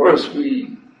 of course,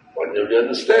 we want to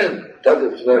understand,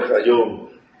 Tatik Bechayim,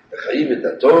 Bechayim,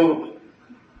 Katov,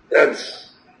 that's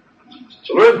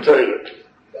to learn Torah.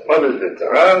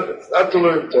 That's not to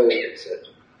learn Torah, etc.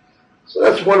 So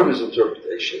that's one of his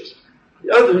interpretations.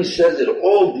 The other, he says, it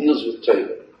all deals with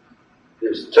Torah.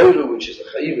 There's Torah, which is a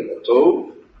Chayim and a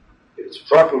Tov, if it's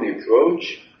properly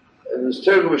approached, and there's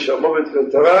Torah, which is a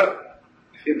Movet Torah,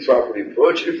 if improperly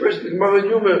approached. It refers to the Gemara and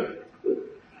Yuma.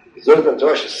 It's not that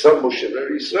Torah is Sam Moshe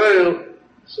Mary Israel.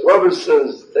 So Robert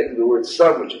says, taking the word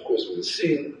Sam, which of course was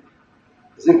seen,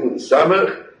 is equal to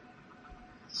Samach.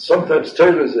 Sometimes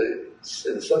Torah is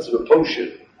in the sense of a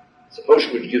potion. It's a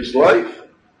potion which gives life.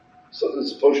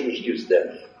 Sometimes it's a potion which gives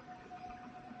death.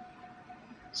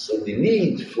 So the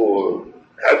need for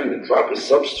having the proper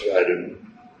substratum,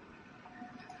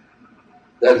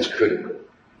 that is critical.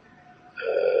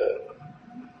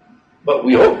 But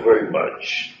we hope very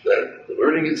much that the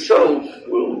learning itself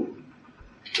will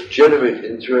generate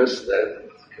interest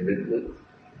and commitment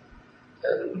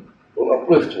and will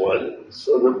uplift one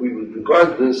so that we would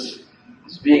regard this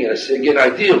as being, I say again,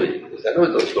 ideally, because I know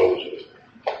it doesn't always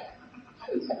work,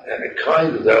 as a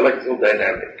kind of dialectical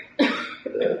dynamic.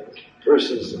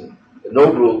 Person's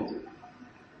ennobled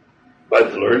by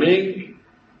the learning.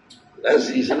 As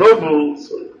he's ennobled,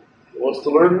 so he wants to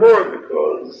learn more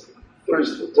because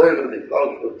thirst for Torah, the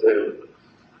knowledge for Torah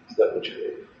is that much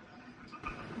greater.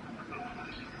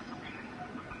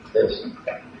 Yes.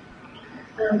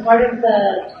 Part of the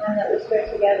time that we spent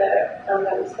together,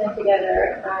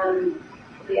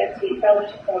 the ATID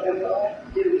Fellowship program will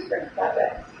do research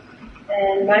projects.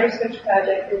 And my research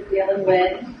project is dealing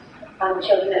with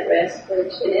children at risk,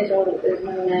 which in Israel is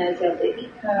known as Yaldei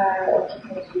or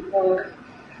Kippur.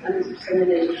 Some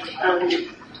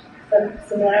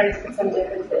similarities but some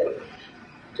differences.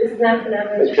 This is not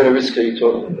phenomenon. What kind of risk are you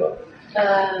talking about?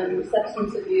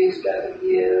 Substance abuse, drug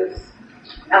abuse,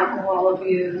 alcohol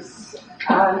abuse,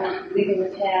 leaving the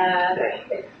tab.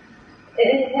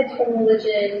 It heads from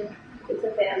religion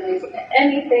to families,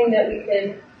 anything that we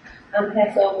can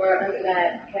pass over under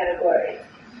that category.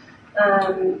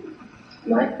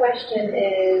 My question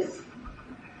is,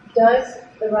 does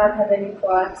the Rav have any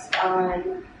thoughts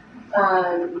on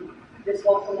this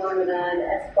whole phenomenon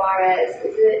as far as, do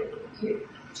you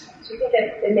think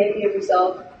that it may be a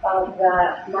result of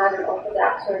the modern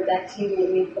Orthodox or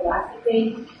Dati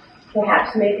philosophy?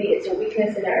 Perhaps maybe it's a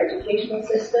weakness in our educational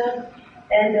system.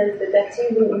 And does the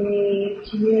Dati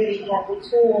community have the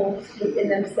tools within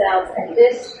themselves at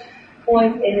this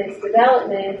point in its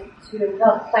development to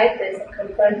help fight this,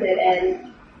 confront it,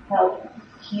 and help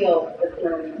heal the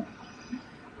phenomenon?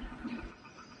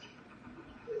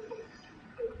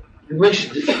 You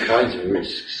mentioned different kinds of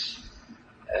risks,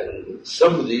 and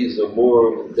some of these are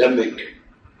more endemic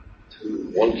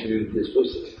to one community as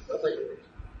opposed to another.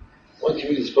 one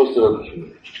community is supposed to another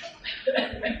community.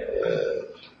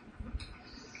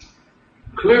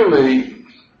 Clearly,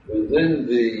 within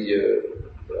the,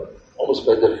 almost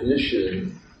by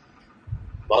definition,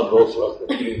 modern Orthodox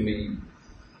community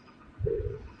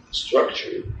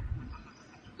structure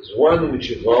is one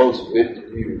which involves a great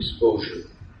degree of exposure.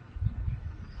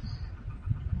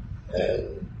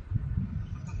 And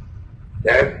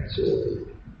that,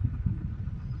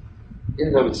 in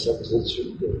and of itself, is not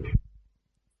certain danger.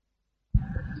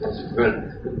 As you've read,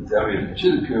 the area of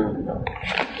Chiddukim,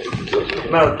 it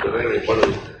doesn't matter, but anyway, one of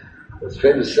the most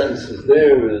famous sentences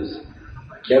there is,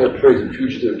 I cannot praise a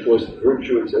fugitive towards the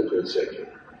virtue, etc., etc.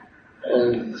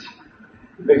 And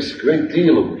it makes a great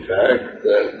deal of the fact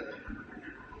that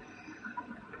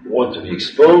you want to be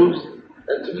exposed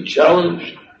and to be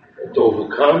challenged and to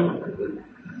overcome and to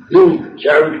build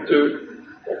character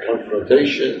by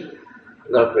confrontation,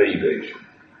 not by evasion.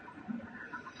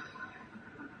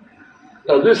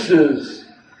 Now this is,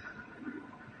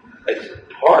 I think,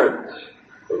 part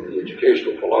of the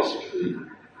educational philosophy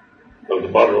of the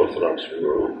modern Orthodox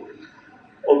world.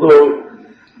 Although,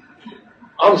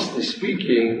 honestly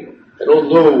speaking, I don't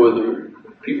know whether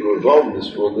people involved in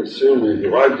this world necessarily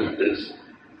have arrived at this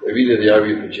by reading the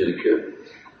Ari of Chiddukim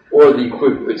or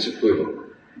its equivalent.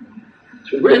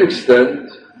 To a great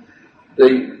extent,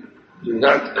 they do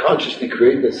not consciously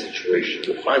create that situation,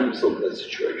 they find themselves in that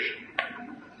situation.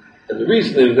 And the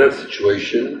reason they're in that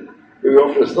situation very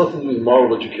often has nothing to do with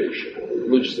moral education or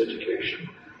religious education.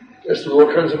 It has to do with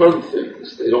all kinds of other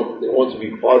things. They want to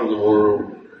be part of the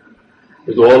world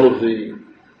with all of the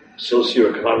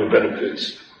socioeconomic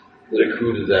benefits that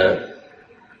accrue to that.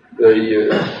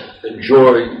 They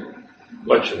enjoy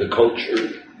much of the culture.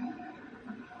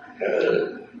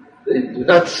 They do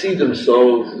not see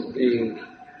themselves as being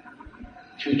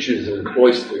teachers and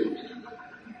cloisters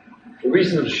for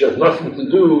reasons which have nothing to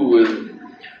do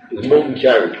with molten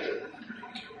character.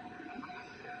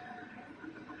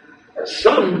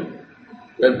 Some,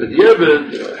 then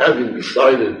b'diavad, having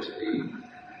decided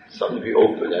to be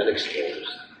open and exposed,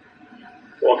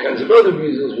 for all kinds of other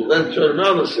reasons, will then turn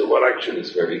around and say, well, actually,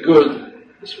 it's very good.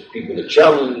 It's what people are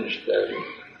challenged, and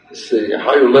it's a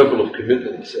higher level of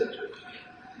commitment, etc.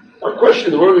 One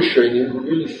question, the Rosh Hashanah, who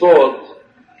really thought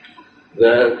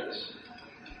that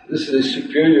this is a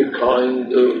superior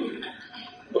kind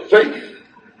of faith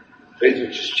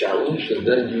which is challenged, and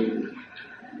then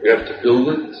you have to build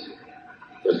it,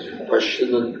 but you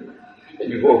question and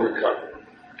you've overcome.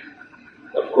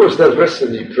 Of course, that rests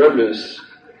on the premise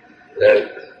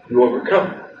that you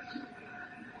overcome.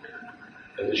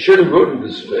 And the Shirah wrote in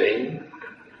this vein,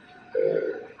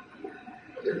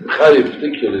 Chayev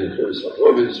particularly, for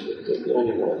Sahovis, but the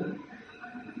only one,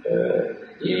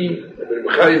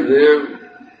 Chayev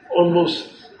there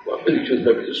almost,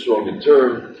 maybe a stronger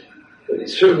term, but he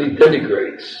certainly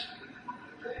denigrates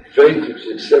faith which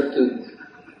is accepted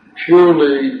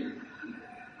purely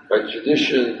by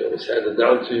tradition that was handed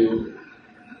down to you.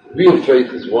 Real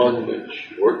faith is one which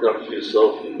you worked out for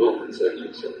yourself, you built, etc.,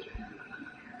 etc.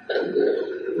 And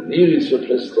the Near Eastern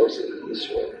place talks in this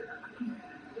way.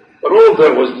 But all of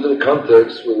that was in a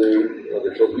context where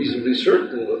they felt reasonably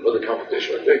certain that when the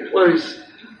competition would take place,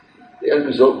 the end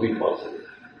result would be positive.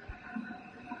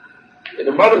 In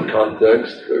a modern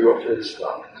context, very often it's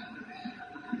not.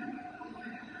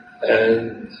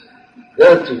 And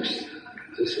that,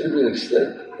 to a certain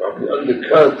extent, probably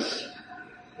undercuts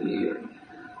the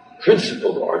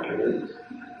principled argument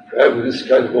for having this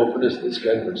kind of openness, this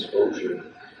kind of exposure.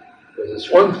 Because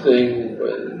it's one thing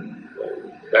when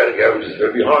batting average is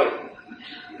very high.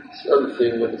 It's another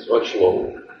thing when it's much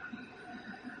lower.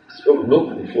 I spoke of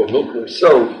Milton before. Milton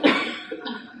himself,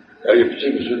 Ari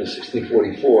Pachik was written in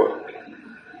 1644.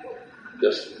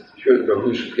 Just Puritan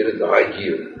Revolution was getting into high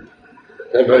gear.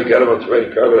 Everybody got about to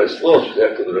write Paradise Lost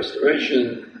after the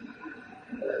Restoration,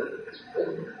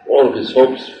 and all of his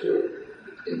hopes for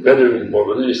a better and more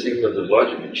religious England had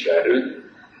largely been shattered.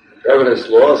 Paradise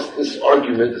Lost, this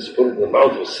argument is put in the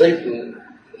mouth of Satan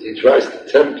as he tries to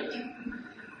tempt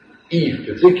Eve,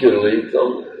 particularly.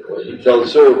 He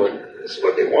tells her, this is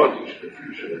what they want, you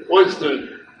should be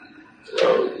cloistered,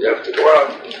 you have to go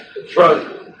out in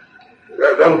front.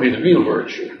 That'll be the real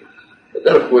virtue. But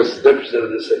that, of course,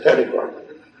 represented the satanic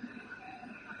argument.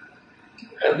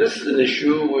 And this is an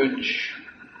issue which,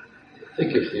 I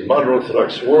think if the modern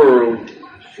Orthodox world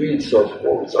freed itself from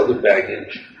all its other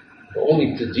baggage,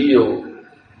 only to deal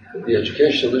with the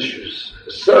educational issues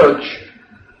as such,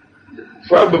 it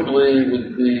probably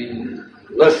would be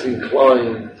less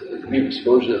inclined to the degree of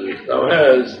exposure that it now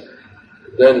has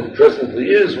than it presently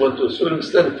is, when to a certain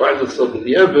extent finds itself in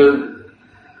the Evid,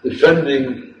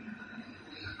 defending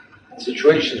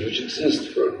situations which exist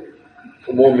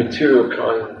for more material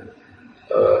kind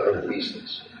of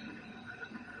reasons.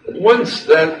 But once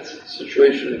that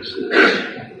situation exists,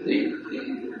 the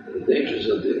dangers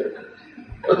are there.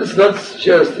 But this does not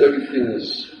suggest everything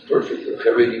is perfect and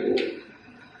Haredi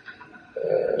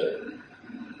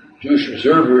Jewish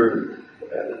Observer,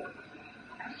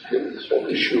 this whole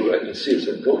issue, I can see it's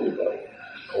I'm talking about.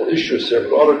 The whole issue of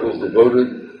several articles devoted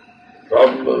to the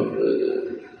problem of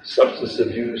substance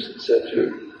abuse,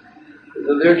 etc.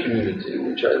 In their community,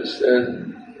 which I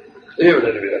understand clear in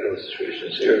any other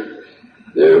situations here,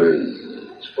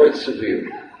 it's quite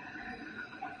severe.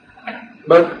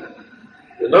 But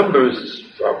the numbers is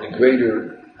probably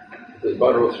greater than the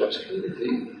modern Orthodox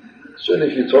community.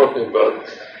 Certainly if you're talking about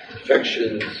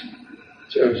infections in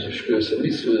terms of shkiras and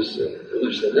mitzvahs and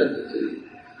religious identity,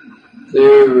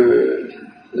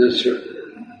 there's certain.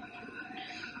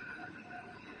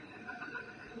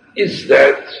 Is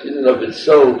that in and of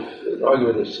itself an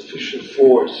argument of sufficient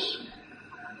force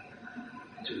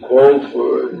to call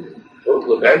for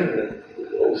total abandonment of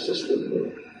the whole system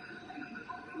of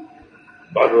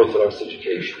modern Orthodox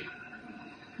education?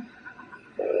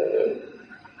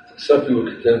 Some people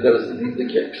contend that is indeed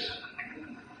the case.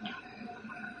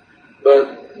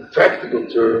 But in practical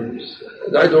terms,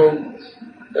 and I don't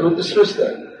dismiss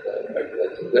that.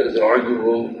 I think that is an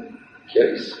arguable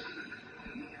case.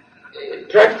 In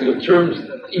practical terms,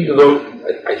 even though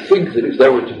I think that if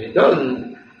that were to be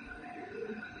done,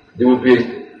 there would be a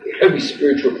heavy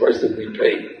spiritual price that we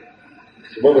pay.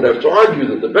 So one would have to argue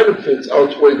that the benefits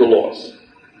outweigh the loss.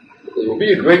 There will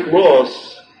be a great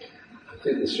loss. I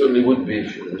think there certainly would be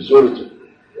if you resorted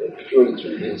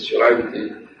to the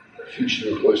insularity, a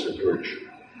future course of virtue.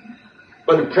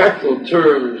 But in practical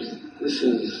terms, this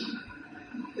is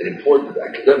an important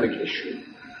academic issue.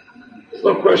 There's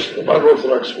no question the modern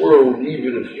Orthodox world,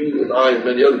 even if you and I and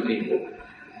many other people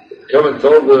come and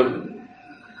tell them,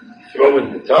 throw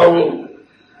in the towel,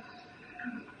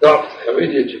 adopt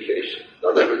Haredi education,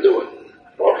 they'll never do it.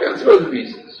 For all kinds of other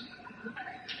reasons.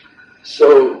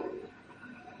 So,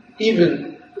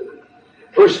 even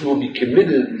a person will be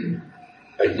committed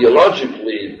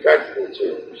ideologically, in practical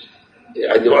terms,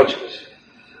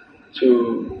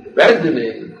 to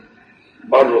abandoning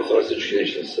modern Orthodox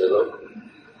education setup.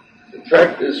 In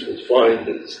practice, would find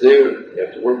that it's there, you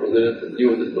have to work with it and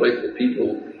deal with it like the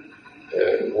people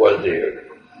who are there.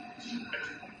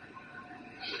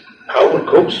 How one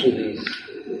copes with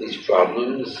these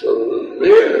problems,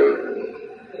 there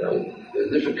are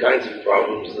different kinds of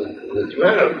problems that you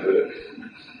have.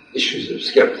 Issues of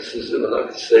skepticism are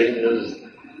not the same as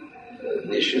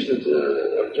the issues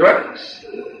of drugs.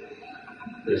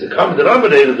 There's a common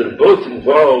denominator that both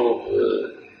involve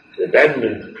the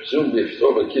abandonment, presumably if you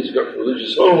talk about kids who come from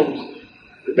religious homes,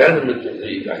 the abandonment of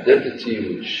the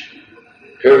identity which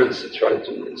parents are trying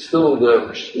to instill in them,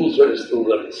 which schools try to instill in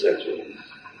them, etc.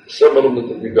 Some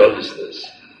element of rebelliousness.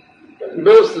 And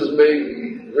rebelliousness may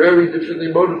be very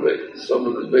differently motivated. Some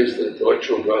of it is based on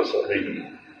intellectual grounds, some may be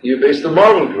even based on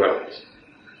moral grounds.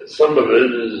 And some of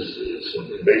it is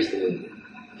simply based on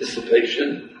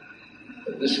dissipation,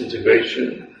 and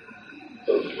disintegration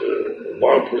of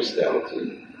moral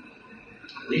personality.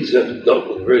 These have been dealt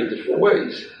with in very different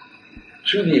ways.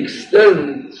 To the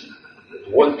extent that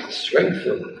one can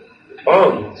strengthen the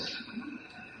bonds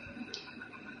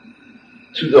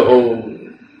to the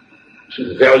home, to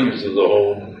the values of the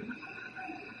home,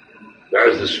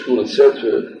 marriage, the school,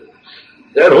 etc.,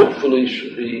 that hopefully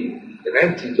should be an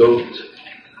antidote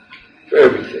for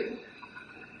everything.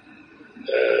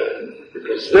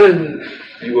 Because then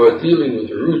you are dealing with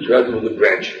the root rather than with the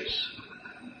branches.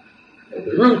 And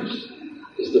the root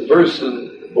is the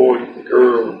person, the boy, the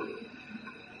girl,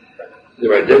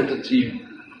 their identity,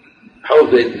 how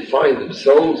they define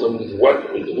themselves and with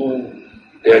what, with whom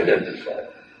they identify.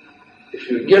 If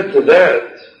you get to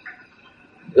that,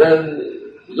 then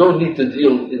you don't need to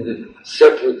deal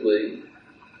separately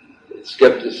with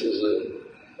skepticism,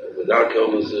 with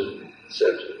alcoholism,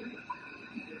 etc.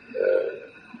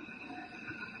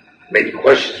 Maybe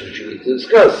questions which you need to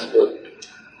discuss, but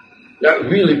not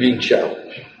really being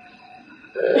challenged.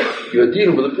 You're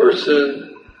dealing with a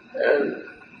person and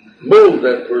mold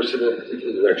that person in a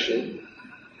particular direction.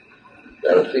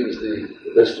 That I think is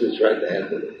the best way to try to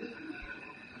handle it.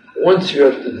 Once you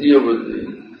have to deal with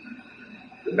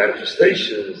the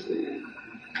manifestations, the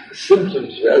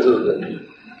symptoms, rather than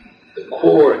the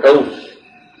core health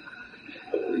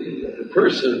of the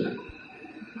person,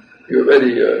 you're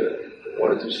already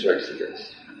one or two strikes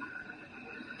against.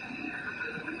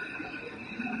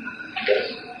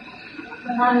 Yes?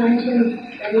 Ron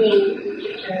mentioned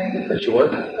studying literature. That you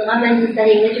what? A lot of times in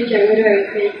studying literature and literary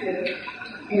criticism,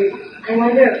 and I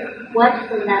wonder what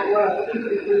from that world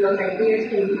those ideas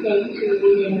can be taken to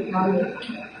reading Talmud.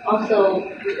 Also,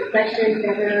 the questions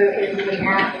that literary criticism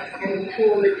asks and the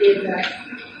tools it gives us.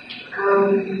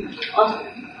 Also,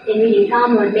 in reading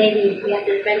Talmud, maybe we have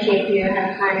to differentiate here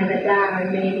how kind of a dam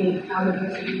or maybe Talmud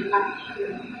versus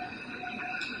Talmud.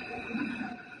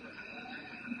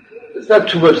 There's not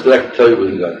too much that I can tell you what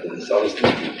you got from this, honestly.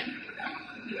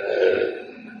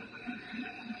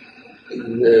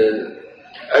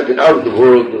 I've been out of the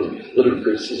world of literary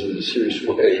criticism in a serious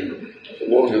way for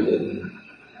longer than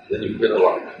you've been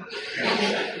alive.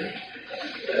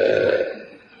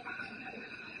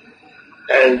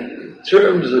 And in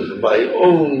terms of my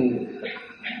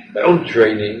own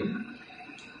training,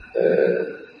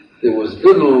 there was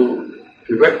little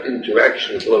direct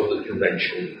interaction with the level of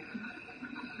convention.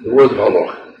 The word of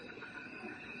halacha.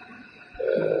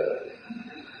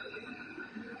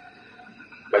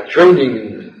 My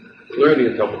training, learning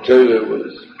in Talmud Torah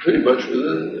was pretty much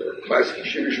within a classic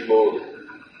Yeshivish mode,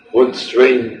 one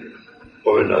strain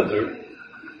or another.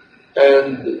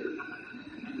 And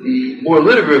the more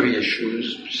literary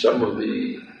issues, some of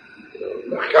the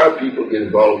Machar people get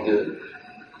involved in,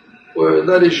 were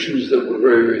not issues that were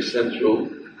very, very central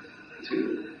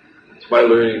to my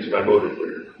learning, to my mode of learning.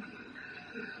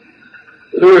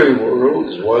 The literary world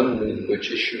is one in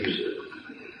which issues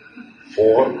of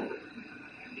form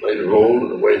played a role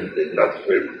in a way that they did not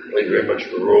play very much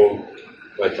of a role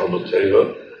by Talmud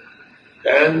Torah.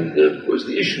 And of course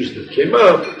the issues that came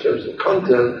up in terms of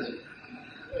content,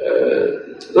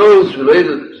 those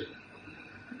related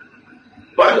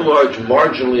by and large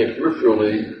marginally and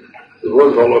peripherally to the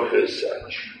world of halacha as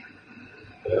such.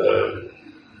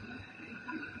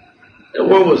 And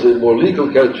one was a more legal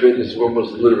kind of training, and one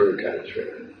was a literary kind of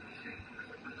training.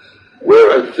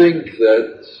 Where I think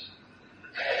that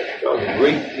I found a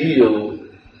great deal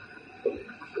of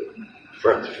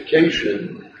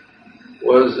fructification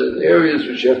was in areas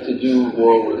which have to do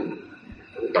more with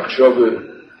Machshava,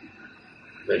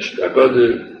 mentioned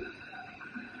Agodah,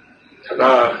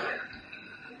 Tanakh,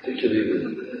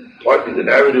 particularly partly the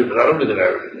narrative, but not only the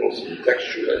narrative, also the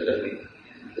texture, and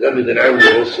not only the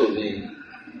narrative, also the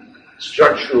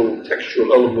structural,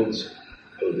 textual elements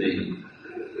of the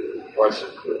parts of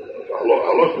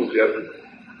halachos we have in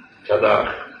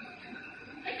Tanakh.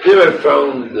 Here I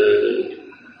found very,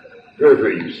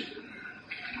 very useful.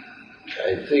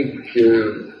 I think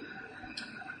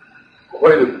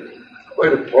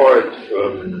quite apart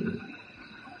from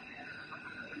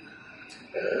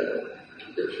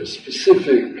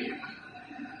specific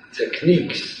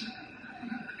techniques,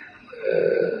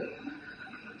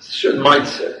 certain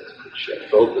mindset, which I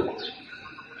felt that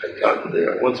I got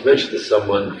there. I once mentioned to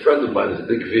someone, a friend of mine is a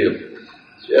big veal.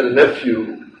 So he had a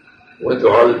nephew who went to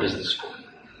Harvard Business School.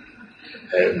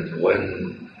 And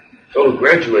when the fellow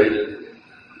graduated,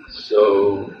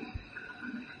 so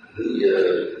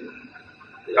the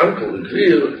uncle, the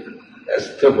veal,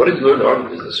 asked him, what did you learn at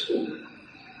Harvard Business School?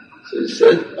 So he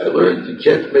said, I learned you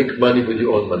can't make money with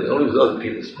your own money, only with other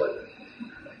people's money.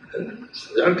 And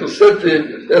so the uncle said to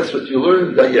him, if that's what you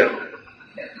learned, Dayam.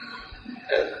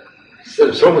 And he said,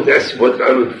 if someone asked you what I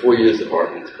learned 4 years at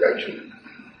Harvard,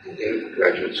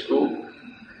 graduate school,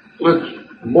 I learned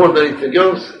more than anything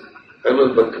else, I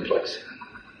learned about complexity.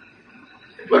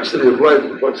 Complexity of life,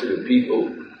 complexity of people,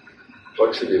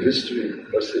 complexity of history,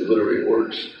 complexity of literary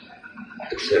works,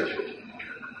 etc.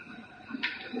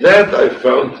 That I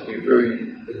found to be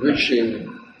very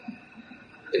enriching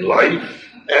in life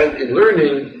and in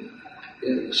learning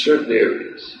in certain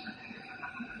areas.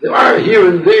 There are here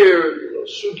and there,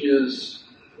 sugyas,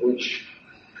 which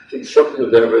I think something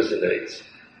of that resonates.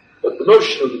 But the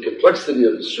notion of the complexity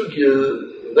of the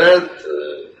sugya, that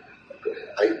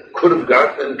I could have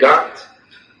gotten and got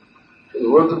in the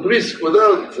world of Brisk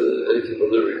without anything but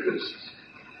literary criticism.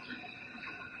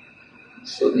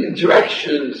 So the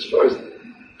interaction as far as the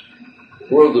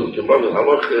world of Gemara and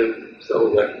Halacha is not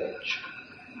all that much.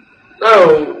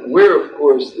 Now, where of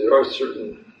course there are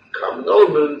certain common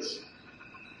elements,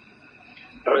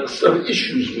 are in some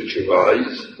issues which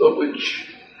arise, but which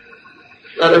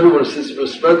not everyone sits for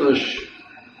Smedlish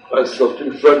finds self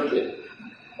confronting.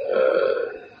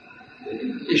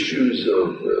 Issues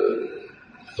of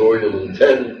authorial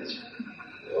intent,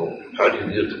 how do you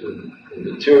deal with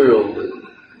the material that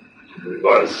you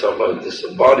regard as somehow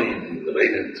disembodied,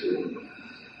 related to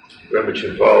very much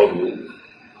involved with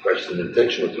question of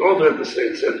intention, what you all have to say,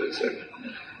 etc., etc.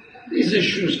 These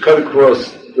issues cut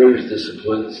across various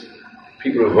disciplines.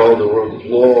 People involved in the world of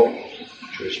law,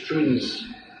 jurisprudence,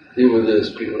 deal with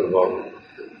this. People involved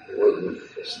in the world of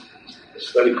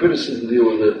study criticism, deal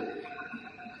with it.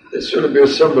 There sort of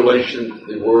bears some relation to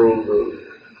the world of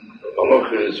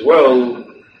halacha as well.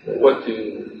 What do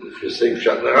you, if you're saying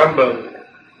Shat Rambam,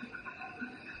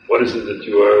 what is it that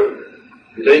you are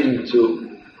relating to?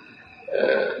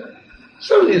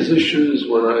 Some of these issues,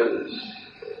 when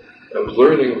I was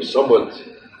learning, I was somewhat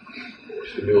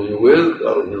familiar with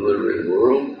out of the literary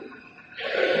world.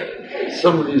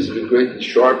 Some of these have been greatly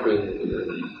sharpened in the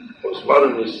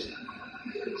postmodernist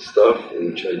stuff,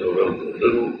 which I know relatively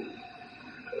little.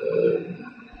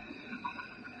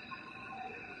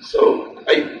 So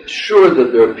I'm sure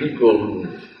that there are people who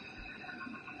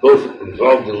both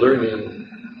involved in learning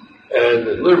and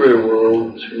in the literary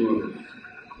world who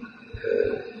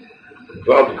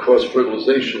involved in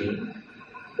cross-fertilization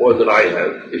more than I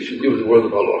have, if you deal with the world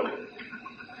of halacha.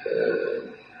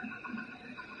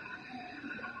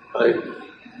 I've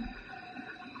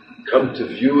come to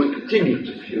view and continue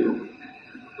to view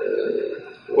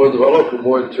the world of halacha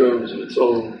more in terms of its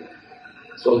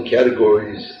own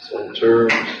categories, its own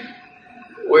terms,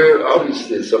 where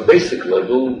obviously at some basic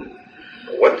level,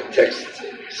 what the text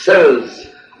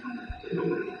says,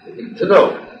 you need to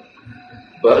know.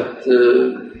 But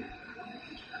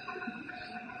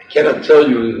I cannot tell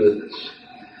you that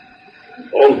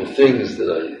all the things that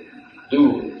I do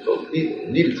felt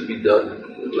needed to be done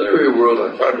in the literary world,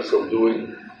 I find myself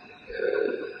doing,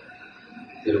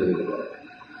 dealing with it.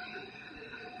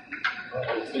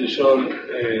 אני רוצה לשאול,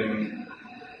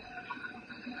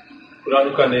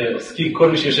 כולנו כאן עוסקים,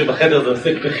 כל מי שיושב בחדר זה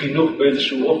עוסק בחינוך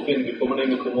באיזשהו אופן בכל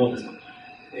מיני מקומות.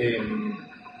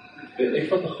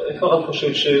 ואיפה הרב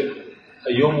חושב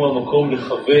שהיום הוא המקום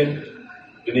לכוון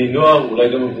בני נוער, אולי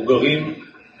גם מבוגרים,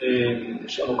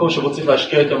 המקום שבו צריך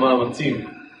להשקיע את המאמצים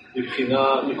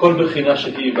מכל בחינה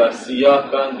שהיא בעשייה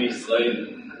כאן בישראל,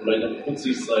 אולי גם מחוץ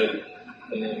לישראל.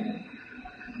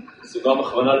 זו גם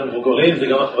הכוונה למבוגרים, זה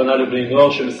גם הכוונה לבני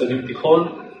נוער שמסיימים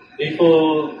תיכון.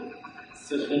 איפה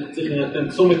צריך לנתן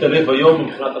תשומת הלב היום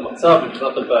מבחינת המצב,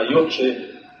 מבחינת הבעיות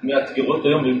שמאתגרות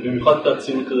היום, במיוחד את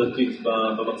הציונות הדתית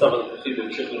במצב הנוכחי,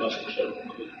 בהמשך למה שחשב.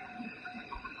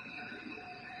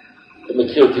 אתה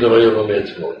מכיר אותי למה היום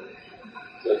מאתמול.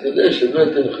 ואתה יודע שאני לא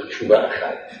אתן לך תשובה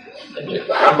אחת.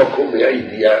 המקום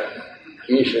והידיעה,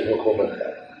 כי יש לנו מקום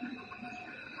אחד.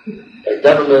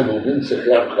 הייתה לנו מרובים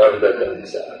צריכי המחר ודת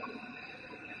המצאה.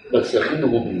 מצליחים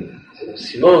מרובים. זה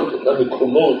משימות, אותם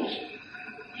מקומות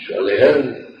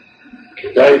שעליהם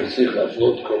כדאי וצריך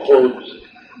להפנות כוחות,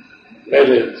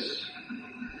 מרץ,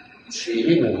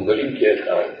 צעירים ומבוגרים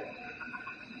כאחד.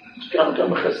 יש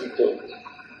כמה חזיתות.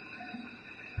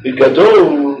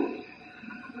 בגדול,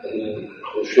 אני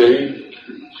חושב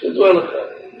שידוע לך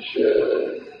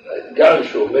שהאתגר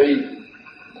שעומד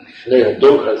לפני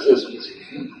הדור הזה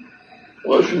ספציפי,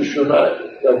 הוא משהו שונה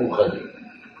למוכנים.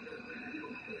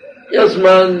 היה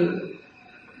זמן,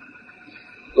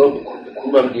 לא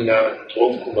בקום המדינה,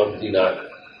 טרום קום המדינה,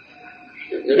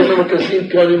 שגרים המרכזיים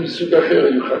כאן עם מסוג אחר,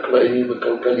 היו חקלאים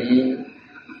וכלכליים,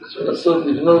 רצו לנסות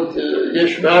לבנות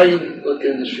יש מאין, לא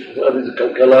כדי שכבר איזו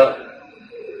כלכלה,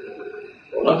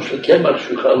 עולם של קמח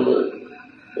שיוכל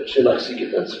להחזיק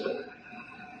את עצמו.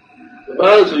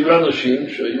 ואז היו אנשים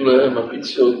שהיו להם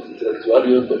אמביציות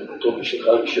אינטלקטואליות בטופי שלך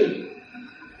ושלי.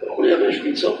 ואנחנו יש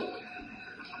ביצות.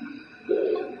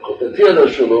 חותנתי על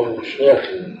השלום ושני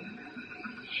אחים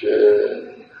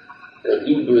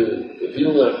שגדלו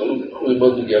בווילנה, הלכו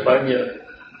ללמוד בגרמניה,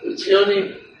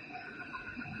 וציונים.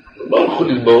 הם לא הלכו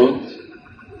ללמוד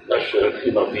מה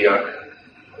שהכי מרוויח,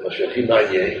 מה שהכי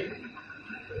מעניין.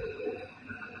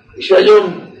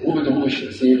 שהיום הוא בדומו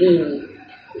של צעירים,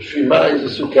 חושבים מה איזה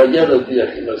סוג קריירה תהיה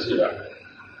הכי מזהירה.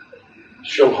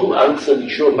 שהלכו ארצה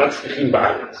לשאול מה צריכים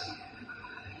בארץ.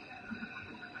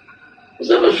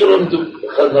 וזה מה שלא למדו.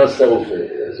 אחד נעשה רופא,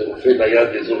 איזה רופא נייד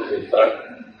באזור חיפה,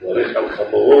 הוא הולך על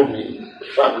חמורו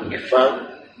מכפר ומכפר,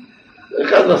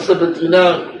 ואחד נעשה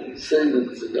וטרינר,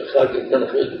 אחר כך כאן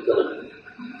אחרת וכאן אחרת.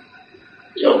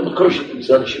 היום בקושי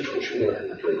תמצא אנשים שחושבים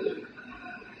אנחנו כאלה.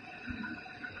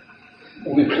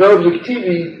 ומבחינה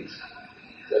אובייקטיבית,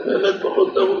 זה באמת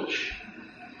פחות דרוש.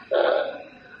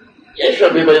 יש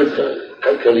הרבה בעיות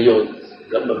כלכליות,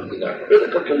 גם במדינה. בעיות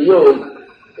הכלכליות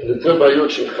הן יותר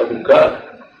בעיות של חלוקה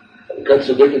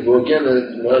צודקת והוגנת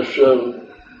מאשר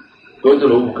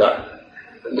גודל העוגה.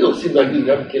 אני רוצים להגיד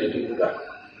גם כלב עוגה.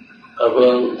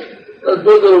 אבל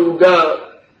גודל העוגה,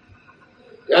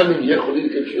 גם אם יהיה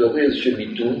חולית כפי להביא איזשהו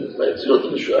מיתון, אז מה יצאו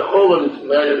אותו משהו אחורה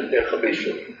לפני 5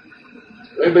 שנים.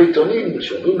 בעיתונים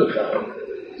שאומרים לך,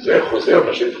 זה חוזר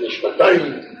מה שלפני שנתיים,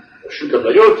 או שוק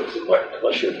הבעיות,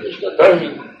 מה שלפני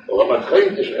שנתיים, או רמת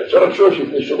חיים, אפשר לחשוב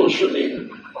שלפני 3 שנים,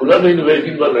 כולנו היינו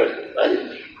רעבים ללכת. מה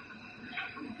יש?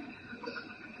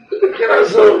 ובכן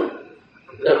נעזור,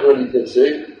 אנחנו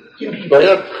נתעסק, אם כי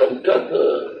בעיית חלוקת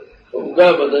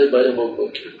העוגה ודאי בעיה מאוד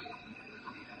בוקרת.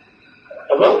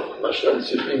 אבל מה שאנחנו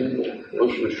צריכים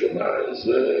ראש ראשונה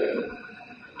זה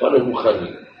פן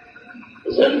הרוחני.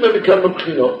 אז אני אומר מכמה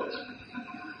בחינות.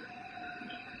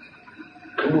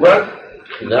 כמובן,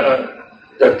 מבחינה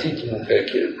דתית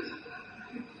מובהקת,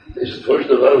 בסופו של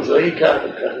דבר זה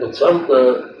העיקר, כך נוצרת,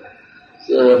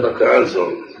 זה המטרה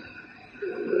הזאת.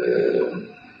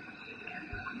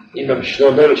 אם המשנה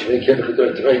אומרת שמי קמח יותר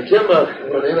יותר קמח,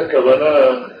 כמובן אין הכוונה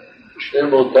שניהם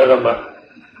מאותה רמה.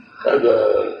 אחד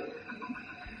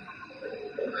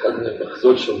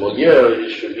מהמחזות של מולייר,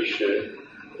 יש מי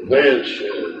שאומר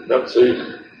שאדם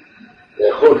צריך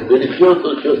לאכול כדי לחיות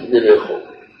או לחיות כדי לאכול.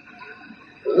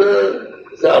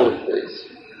 זה א' בייס,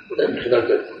 זה מבחינת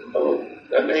דתית. אבל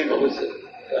גם מעבר לזה,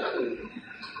 אנחנו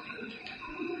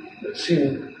רוצים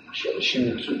שאנשים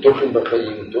ימצאו תוכן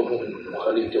בחיים, תוכן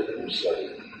מוכנים, תוכן מוסרי.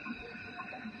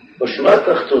 בשורה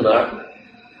התחתונה,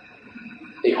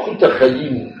 איכות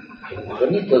החיים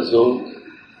המוכנית הזאת,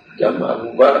 גם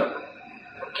הערובה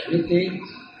הקריטית,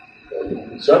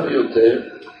 והנחוצה ביותר,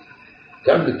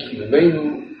 גם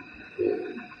בקיומנו,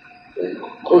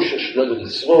 בכושר שלנו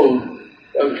לשרוד,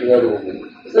 גם מבחינה לאומית.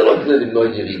 זה לא כדי למנוע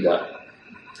ירידה.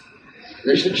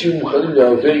 יש אנשים מוכנים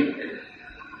להיאבק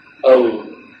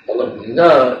על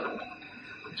המדינה,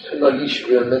 צריכים להרגיש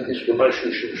שבאמת יש לו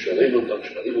משהו שמשלם אותם,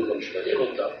 שמעניין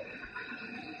אותם.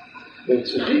 והם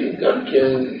צריכים גם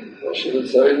כן, מה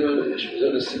שלצערנו יש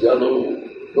בזה נסיגה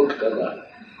לא קטנה.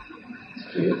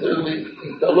 צריכים יותר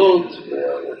להתעלות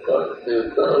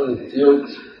מאותן נטיות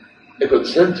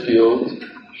אגוצנטריות,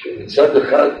 שמצד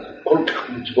אחד כל כך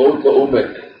מוטבעות לעומק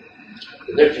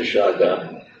בנפש האדם,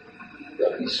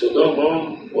 והיסודו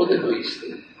מאוד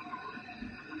אגואיסטי.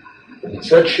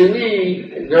 ומצד שני,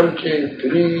 הם גם כן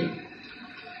פרי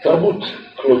תרבות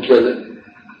קלוקלת,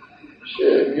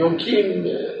 שהם יונקים,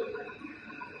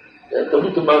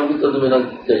 התרבות המערבית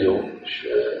הדומיננטית היום,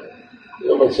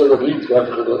 שהיום ארצות הברית ואף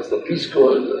אחד לא עשתה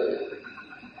פיסקו,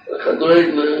 אחד דואג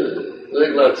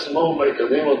לעצמו, מה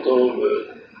יקדם אותו,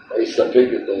 מה יספק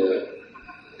את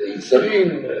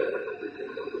היצרים,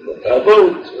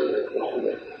 התאוות וכו'.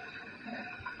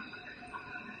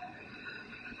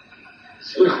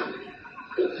 צריך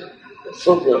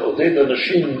לעשות לעודד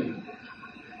אנשים,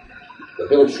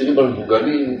 לדבר על צעירים על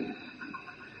מבוגרים,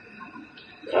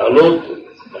 להעלות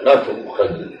את ענף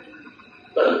המוכנים,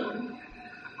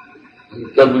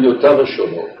 בהתגלמויותיו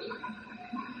השונות.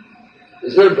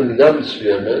 וזה במידה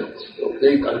מסוימת,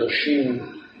 לעודד אנשים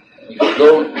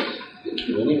לפנות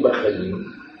לכיוונים בחיים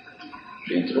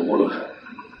שיתרמו לך.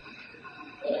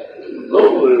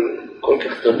 לא כל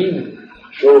כך תמים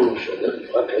לחשוב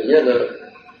שהדרך רק הידע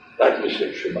רק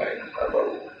לשם שמיים, אבל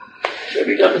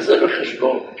שבי גם את זה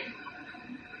בחשבון.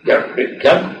 גם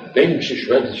בין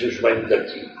ששמיים לשם שמיים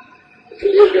דתי.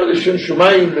 אפילו יש גם לשם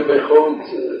שמיים במחאות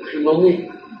חילוני.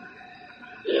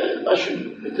 משהו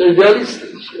יותר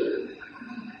אידיאליסטי.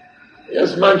 היה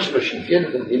זמן שמשאפיין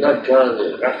את המדינה כאן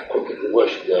רק כל כך גרוע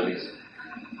של אידיאליזם.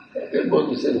 הרבה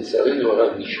מאוד מזה לצערנו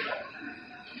הרב נשחק.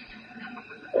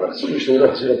 אבל רצו משנה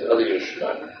להחזיר את על היושנה.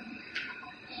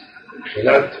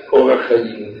 מבחינת אורח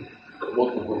חיים,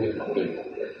 מקומות מגורים וכו'.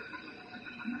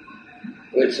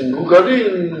 בעצם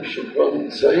מבוגרים שכבר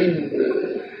נמצאים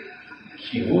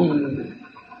בכיוון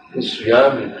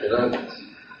מסוים מבחינת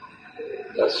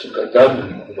תעסוקתם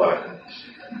ומקומם.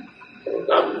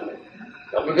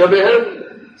 גם לגביהם,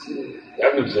 גם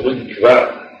אם זה לא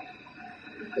נקבע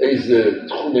איזה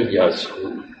תחום הם יעסקו,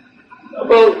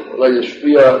 אבל אולי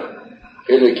ישפיע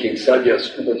אלה כיצד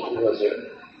יעסקו בתחום הזה.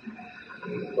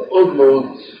 מאוד מאוד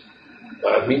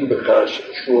מאמין בך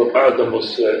שחשוב מה אדם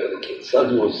עושה,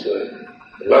 כיצד הוא עושה,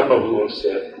 למה הוא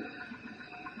עושה.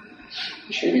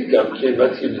 שלי גם כן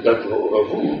מתחיל מידת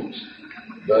מעורבות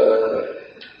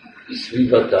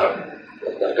בסביבתם,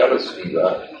 בדאגה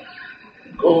לסביבה,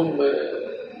 במקום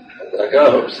הדאגה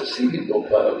האובססיבית לא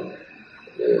פעם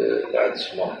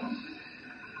לעצמה.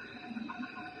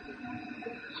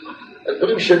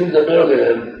 הדברים שאני מדבר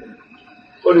עליהם,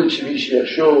 יכול להיות שמי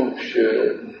שיחשוב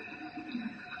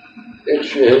איך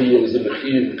שיהיה איזה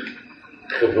מחיר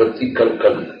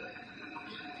חברתי-כלכלי.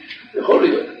 יכול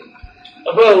להיות.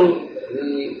 אבל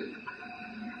אני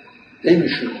די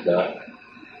משוכנע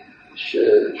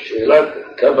ששאלת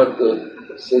כמה אתה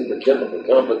עושה את הקמח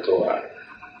וכמה בתורה,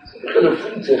 זה בכלל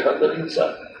הפונקציה איך אתה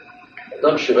נמצא.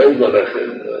 אדם שרעב ללחם,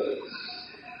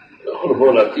 לא יכול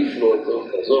לבוא להטיף לו אותו,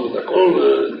 תעזוב את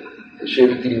הכל, תשב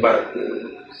ותלמד,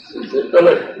 זה את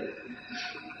הלחם.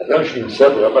 אדם שנמצא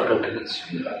ברמה כלכלית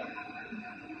סבירה.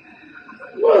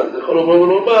 אתה יכול לבוא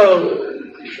ולומר,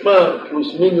 תשמע,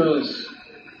 פלוס מינוס,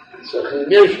 צריכים,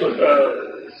 יש לך,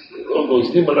 לא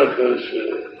גוזלים עליך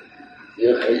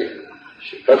שיהיה חיים,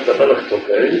 שפת המלך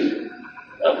תוקעי,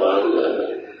 אבל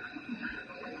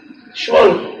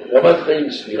לשמור רמת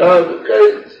חיים סבירה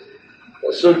וכעת,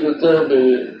 לעשות יותר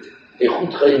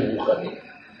באיכות חיים רוחנית.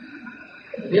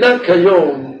 המדינה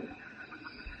כיום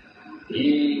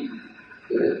היא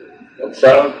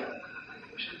מצב,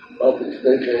 אמרתי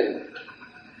לפני כן,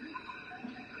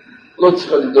 לא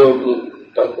צריכה לדאוג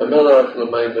לפת המלח,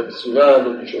 למים בצורה,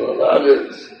 לא לשמור על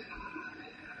הארץ,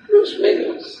 פלוס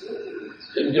מינוס,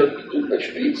 צריכים להיות בידוד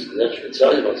בשוויץ, מדינת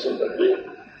שוויצריה בארצות הברית.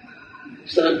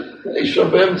 יש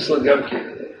שם באמצע גם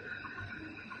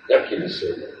כן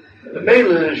בסדר.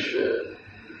 ומילא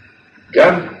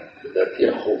שגם, לדעתי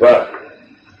החובה,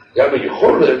 גם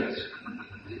היכולת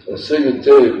להתעסק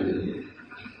יותר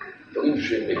דברים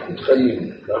שהם איכות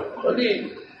חיים, גם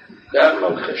רוחנית, גם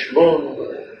על חשבון,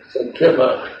 קצת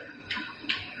קמח,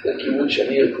 זה כיוון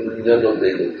שאני כמובן לא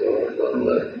די אותו,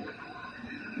 אבל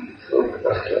לא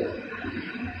כך כאן.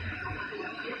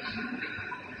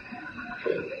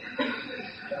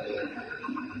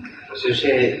 אני חושב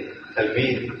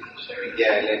שתלמיד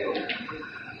שמגיע אלינו,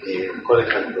 כל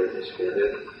אחד באיזה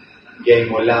שפדת, מגיע עם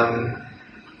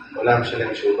עולם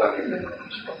שלם שהוא בא ממנו,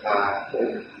 משפחה,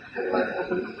 חברה,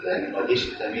 ואני מרגיש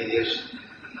שתמיד יש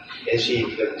איזושהי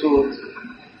התלבטות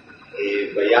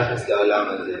ביחס לעולם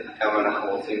הזה, כמה אנחנו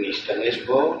רוצים להשתמש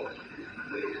בו,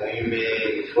 ולפעמים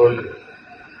לפעול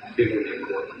אפילו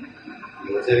נגדו.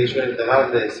 אני רוצה לשאול את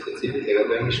הרב ספציפית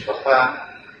לגבי משפחה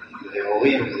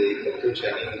והורים, זו התלבטות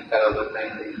שאני נתקל הרבה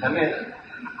פעמים ומתחנך,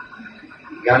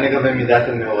 גם לגבי מידת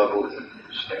המעורבות,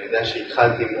 שאני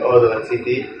שהתחלתי מאוד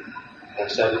רציתי,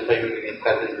 ועכשיו לפעמים אני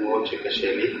נתקל בתגובות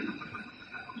שקשה לי.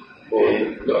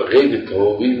 לערב את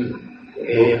ההורים,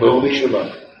 בהורים שמה.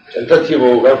 שאתה תהיה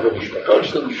מעורב במשפחה, או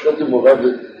שאתה תהיה מעורב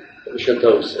במה שאתה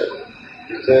עושה?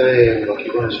 יותר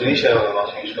בכיוון השני שלנו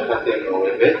אמר שמשפחה תהיה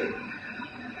מעורבת,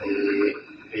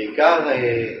 בעיקר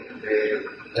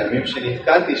בימים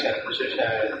שנתקלתי, שאני חושב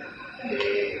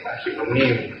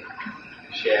שהכיוונים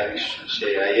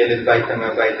שהילד ביתה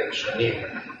מהבית הם שונים,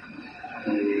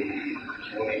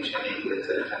 כיוונים שאני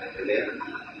רוצה לחנך אליהם.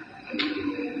 אני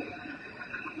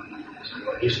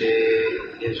מרגיש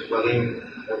שיש דברים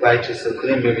בבית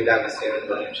שסותרים במידה מסוימת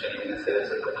דברים שאני מנסה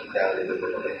לעשות בכיתה לדבר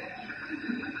עליהם.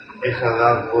 איך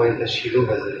הרב רואה את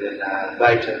השילוב הזה בין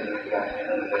הבית שאתם נפגע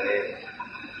ממנו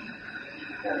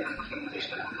והמפקים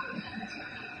בשלנו?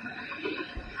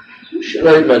 זו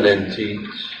שאלה אימננטית,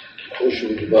 כמו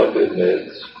שמדובר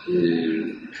באמת,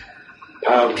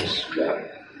 פער מסוים,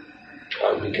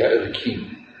 פער מקרה ערכי,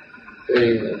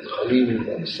 בין התכנים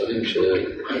והמסרים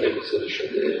שמחנך רוצה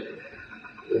לשדר,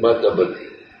 לעומת הבתים.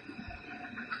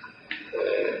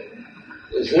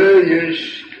 לזה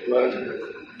יש כמובן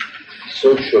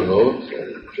תפיסות שונות,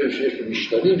 אני חושב שיש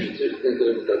משתנים שצריך לתת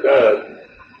להם את הדעת,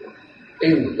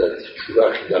 אין לדעתי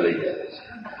תשובה אחידה לעניין הזה.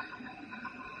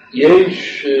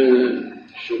 יש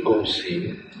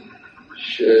שגורסים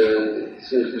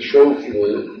שצריך לשאוף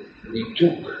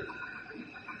לניתוק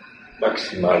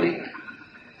מקסימלי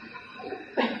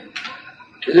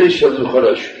כדי שזה יוכל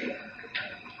להשפיע.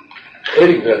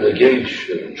 חלק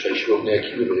מהדגש שהישיבה בני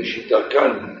עקיבא בראשית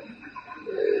דרכן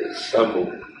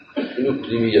שמו חינוך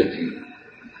פנימייתי.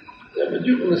 זה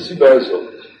בדיוק בנסיבה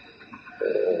הזאת.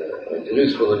 הגרי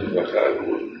זכרון לברכה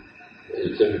הוא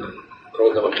יותר מכל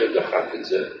אדם אחר דחף את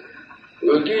זה.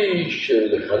 הוא הרגיש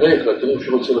לחנך לדברים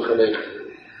שרוצה לחנך.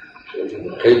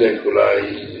 חלק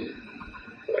אולי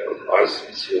אז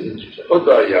ציונית, יש עוד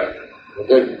בעיה,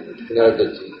 מודד מבחינה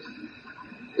דתית.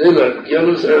 כדי להגיע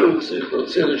לזה הוא צריך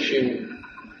להוציא אנשים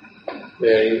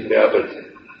מהבתים.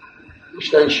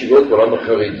 ישנה ישיבות בעולם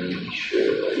החרדי,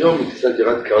 שהיום היא קצת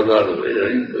ירד קרנל,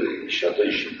 היו בשעת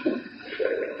הישיבה.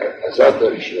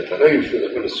 עזרת ישיבת הנגב,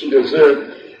 אבל הסוג הזה,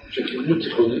 שקיבלו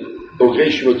בוגרי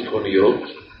ישיבות תיכוניות,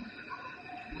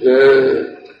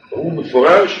 והוא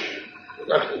מפורש,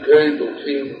 אנחנו כעת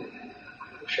הולכים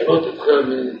לשנות אתכם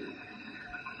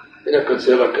מן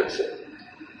הקצה לקצה.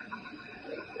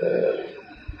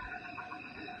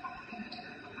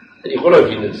 אני יכול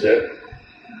להבין את זה.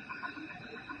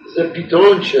 זה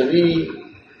פתרון שאני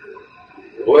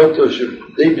רואה אותו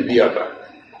די בדיעבד.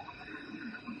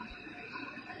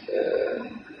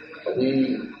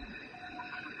 אני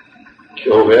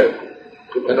כהורה,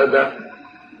 כבן אדם,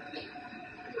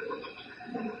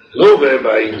 לא רואה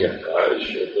בעניין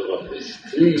שדבר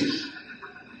מסטריס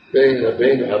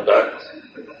בין הבת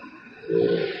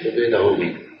לבין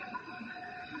ההורים.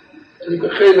 אני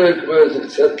בחלק רואה זה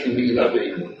קצת כמילה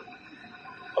באימון.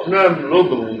 אמנם לא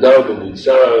במודע או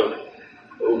במוצר,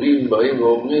 ההורים באים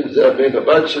ואומרים, זה הבן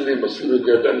הבת שלי, מסלול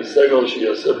את ידע מסגר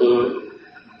שיעשה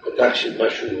פתח של מה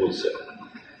שהוא רוצה.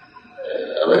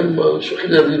 אבל הם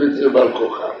שולחים להביא את זה בעל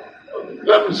כוחם.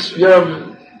 גם מסוים,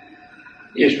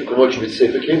 יש מקומות שבית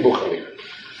ספר כן בוחרים.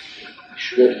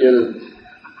 שולח ילד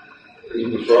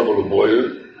עם informal או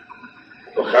בויל,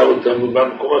 בחר אותם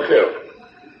במקום אחר.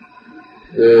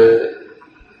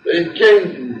 ואם כן,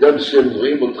 גם שהם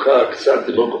רואים אותך קצת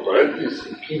לא קופרנטיס,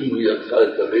 הפקידו לידך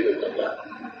את הרעיד את הבא.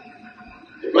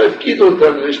 אם לא הפקידו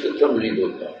אותם, יש לתמריד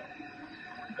אותם.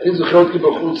 אני זוכר אותי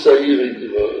בחור צעיר, הייתי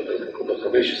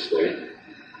ב-15,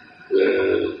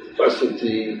 ותפס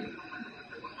אותי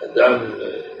אדם,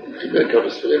 חיבר כמה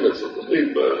ספרים לארצות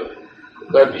הברית,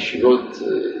 באדם בישיבות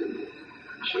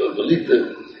בליטא,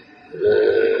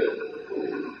 והוא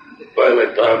בא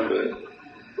אליי פעם,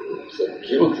 הוא קצת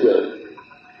מכיר אותי,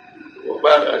 הוא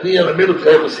אמר, אני אלמד אותך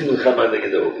איך עושים מלחמה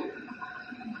נגד ההורים.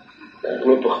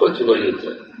 אנחנו לא פחות ולא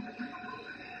יותר.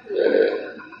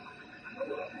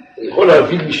 אני יכול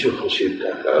להבין מי שחושב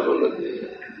ככה, אבל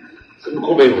זה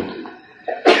מקומם אותי.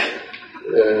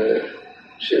 אני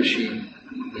חושב שהיא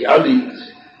ריאלית,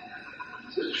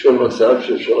 צריך לשאול מצב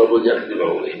שאפשר לעבוד יחד עם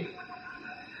ההורים.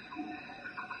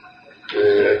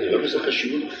 ואני רואה בזה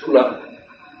חשיבות כפולה.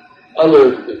 א',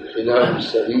 מבחינה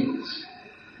מוסרית,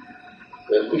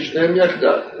 ואנחנו שניהם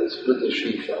יחדה, זאת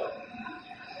השאיפה.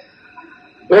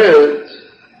 ב',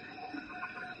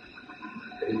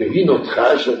 אני מבין אותך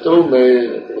שאתה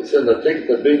אומר, אתה רוצה לנתק את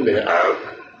הבן מהאב,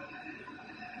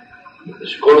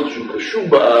 שכל עוד שהוא קשור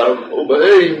באב או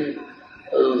באם,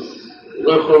 אז הוא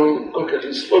לא יכול כל כך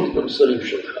לספוג את המסרים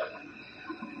שלך.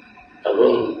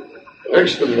 אבל רק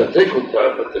שאתה מנתק אותה,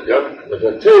 אתה גם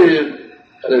מוותר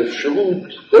על האפשרות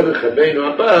דרך הבן או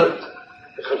הבת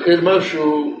לחלקל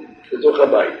משהו בתוך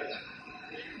הבית.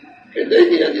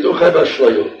 כדי, אני לא חי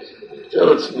באשליות. אני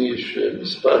מתאר לעצמי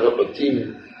שמספר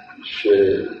הבתים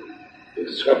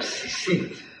שבצורה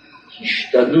בסיסית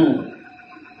השתנו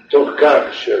תוך כך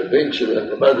שהבן שלהם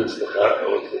למד אצלך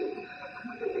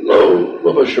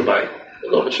לא בשמיים. זה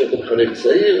לא מה שאתה מחנך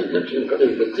צעיר, גם שאתה מחנך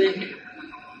ותיק,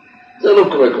 זה לא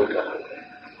קורה כל כך.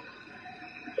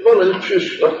 אבל אני חושב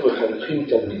שאנחנו מחנכים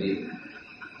תלמידים,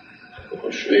 אנחנו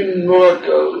חושבים לא רק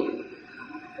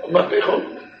על מהפכות.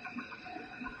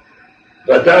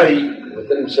 ודאי, אם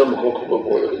אתה נמצא מקום כמו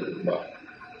בויל, לדוגמה,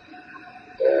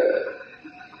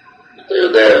 אתה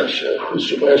יודע שאחוז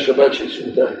שומרי השבת שיצאו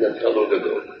מתחת ידך לא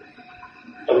גדול,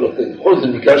 אבל אתה בכל זאת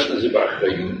ניגש לזה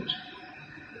באחריות,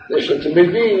 שאתה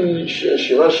מבין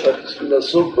שהשאלה שאנחנו צריכים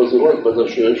לעסוק בה זה לא רק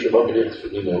בזה שואל שמה מניח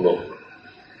תפילין או לא.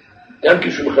 גם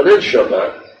כשהוא מחלל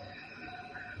שבת,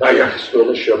 מה היחס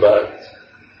לו לשבת,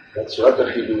 בצורת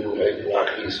החילול, האם הוא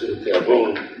אכיס או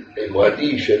תעבור, האם הוא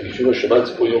עדיף, שבשביל השבת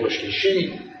זה פה יום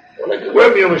השלישי, או לקרוא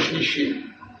מיום השלישי,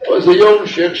 או זה יום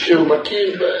שהוא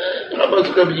מכיר ברמה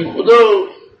זו גם בייחודו,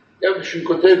 גם כשהוא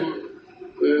כותב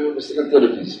בסרט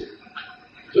טלוויזיה.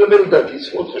 זה אומר לדעתי,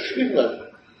 זה מאוד חשובים לנו.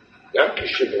 גם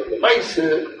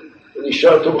כשבמייסה הוא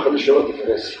נשאר אותו בחלל שבת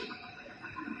לפרסי.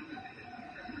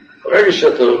 ברגע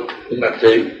שאתה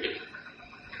מנתק,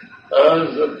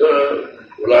 אז אתה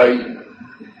אולי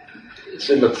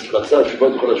יוצא מצב שבו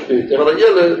אתה יכול להשפיע יותר על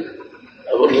הילד,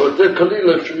 אבל לא יותר קליל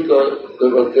לאפשרות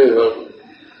לוותר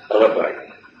על הבית.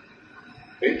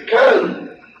 וכאן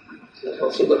צריך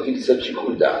לעשות להפעיל קצת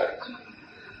שיקול דעת.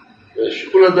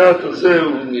 ושיקול הדעת הזה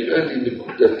הוא נראה לי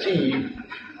נקודתי,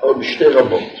 אבל בשתי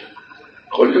רמות.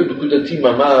 יכול להיות נקודתי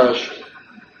ממש,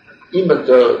 אם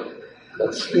אתה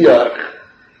מצליח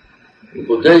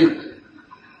לבודד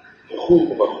בחור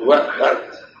או בחורה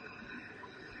אחת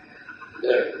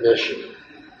מהשני.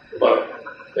 כלומר,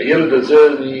 הילד הזה,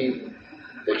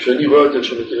 כשאני רואה אותו,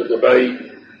 כשמכיר את הבית,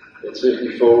 אני צריך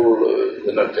לפעול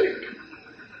לנתק.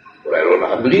 אולי לא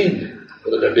להמריד,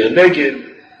 או לדבר נגד,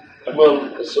 אבל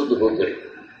לעשות לבודד.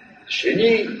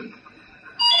 השני,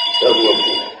 תראו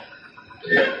עבור.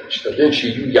 משתדל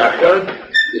שיהיו יחד,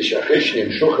 ושאחרי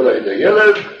שנמשוך עליי את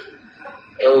הילד,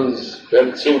 אז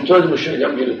באמצעותו אני משאיר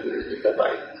גם את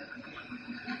הבית.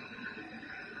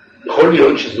 יכול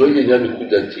להיות שזה לא יהיה עניין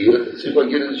נקודתי, אתה צריך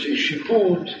להגיד איזושהי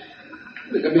שיפוט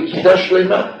לגבי כיתה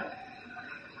שלמה.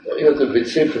 אם אתה בבית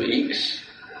ספר X,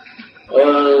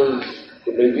 אז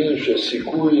אתה מבין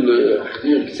שהסיכוי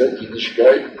להחדיר קצת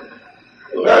יידישקייט,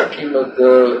 רק אם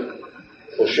אתה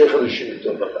מושך אנשים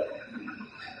איתו בבית.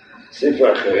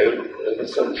 ספר אחר, זה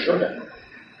מצב שונה.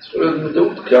 צריך להיות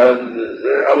מודעות כאן, זה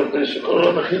על אותה שכל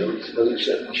העולם החינוך, זה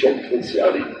גישה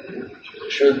דיפרנציאלית,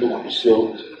 שחושבת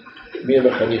באוכלוסיות, מי הם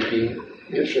החניכים,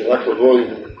 יש רק לבוא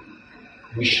עם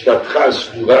משנתך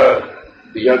סגורה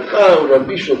בידך, או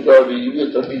להלביש אותה ויהיו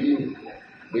התלמידים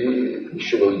מי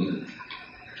שלא יהיו.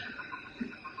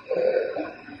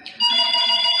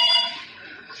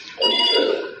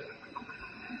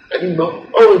 אני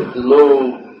מאוד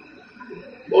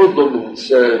מאוד לא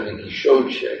מרוצה מגישות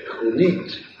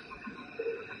שעקרונית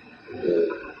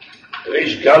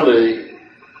ריש גלי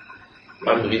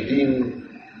ממרידים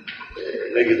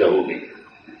נגד ההורים.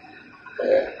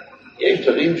 יש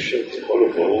דברים שצריכו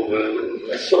לבוא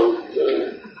ולעשות,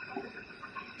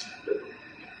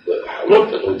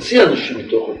 להוציא אנשים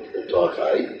מתוך אותו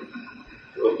החי,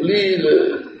 ובלי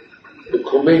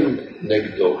לקומם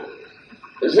נגדו.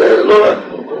 וזה לא רק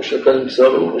במקום שאתה נמצא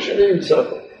בו, מה שאני נמצא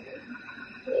בו.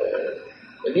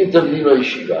 נגיד תלמידים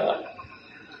לישיבה,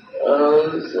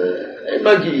 אז הם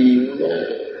מגיעים,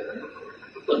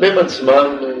 הם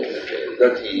עצמם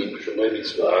דתיים, שומרי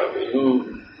מצווה, והיו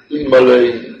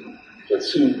אלמלא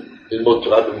רצו ללמוד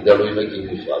תורה במידה לא מגיעים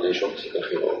בכלל, יש אופציות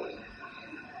אחרות.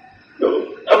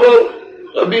 אבל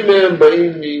רבים מהם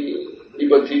באים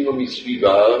מבתים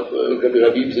ומסביבה, ולגבי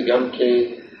רבים זה גם כן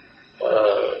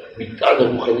המטען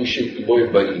הרוחני של כמו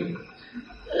הם באים.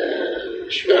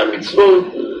 שמירת המצוות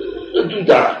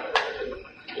רדודה.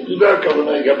 רדודה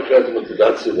הכוונה היא גם מבחינת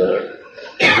המוטיבציה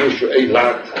ואיזשהו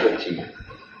אילת דתי.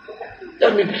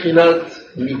 גם מבחינת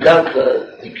מידת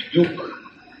הדקדוק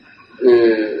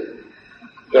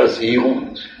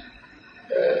והזהירות.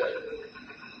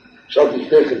 עכשיו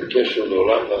לפני כן בקשר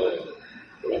לעולם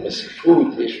הספרות,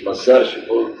 יש מסע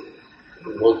שמאוד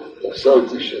תפסה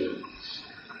אותי של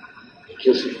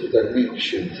מכיר ספרות אנגלית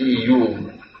בשם עיון,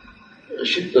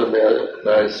 ראשית המאה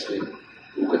ה-20.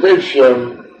 הוא כותב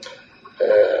שם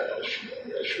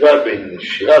השוואה בין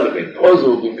שירה לבין פרוזה,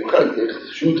 ובמיוחד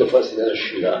שהוא תפס עניין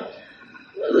השירה.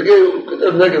 אז הוא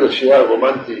כותב נגד השירה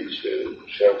הרומנטית,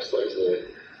 ששם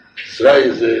ישראל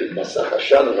איזה מסך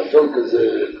עשן הרפל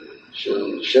כזה,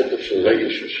 של שטף של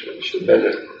רגש של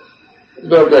מלך. זה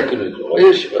לא יודע כנות לו.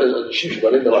 יש אנשים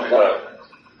שבעלי מלאכה,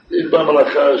 יש בה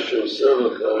מלאכה שעושה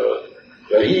לך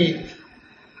רהיט,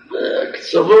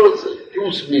 והקצוות זה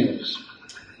פלוס מינוס.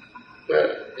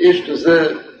 יש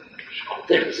כזה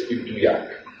שחותך לזה במדויק.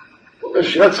 הוא אומר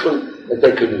שירה צריכה את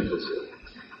הכנות הזאת.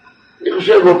 אני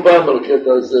חושב לא פעם על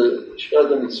הקטע הזה,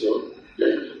 שמירת המצוות,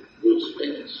 יש פלוס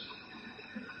מינוס.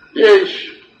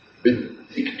 יש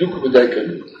בדקדוק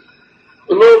ובדייקנות.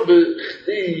 ולא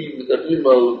בכדי מדברים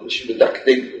על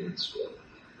שמדקדק במצוות.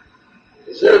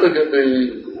 זה לגבי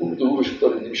הוא של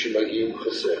תלמידים שמגיעים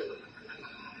חסר.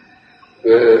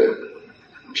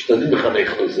 ומשתדלים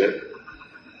לחנך לזה,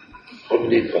 כל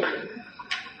מיני דרכים.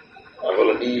 אבל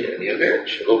אני יודע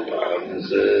שלא פעם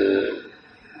זה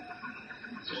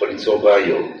יכול ליצור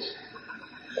בעיות.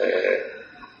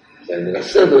 ואני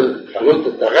מנסה להעלות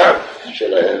את הרף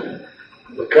שלהם,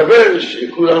 מקווה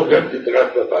שיכולו לנו גם את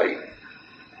הרף בבית.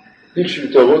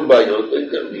 כשמתעוררות בעיות,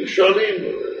 הם שואלים,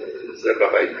 זה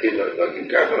בבית כן,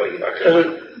 נגיד ככה, נגיד אחרת,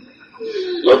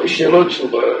 לא בשאלות של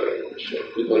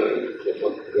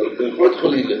קרבות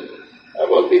חלילה,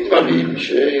 אבל בדברים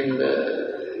שהם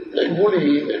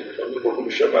גבוליים, הם לפעמים בוחרים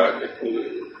בשבת,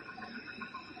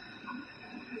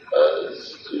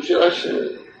 אז זו שאלה שצריך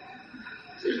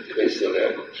להתייחס אליה,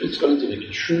 שצריכה להיות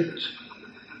רגישות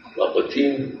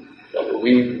לבתים,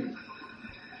 להורים,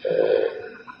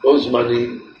 לא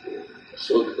זמנים,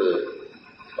 לעשות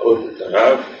לעוד את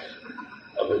הרב,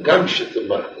 אבל גם כשאתה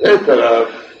מעלה את הרב,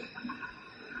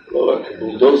 לא רק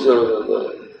בולדוזר,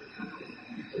 אלא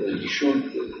רגישות,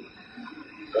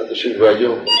 עד השם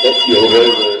והיום, נתתי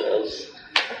הורר, אז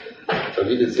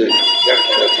תבין את זה, גם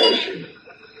כדעת השם.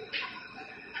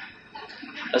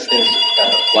 Let's say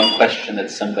one question that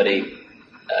somebody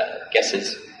guesses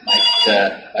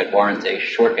might warrant a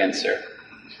short answer.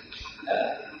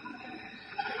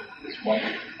 One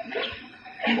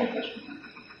question.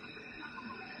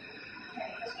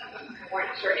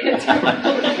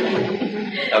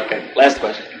 Okay, last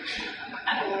question.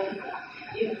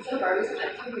 In some of our recent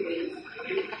activities,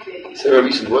 Sarah,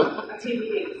 recent what?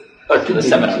 The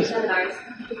seminars.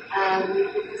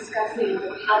 We've been discussing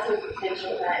the positive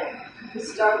potential that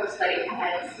historical study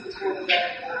has in terms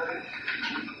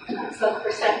of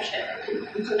self-perception,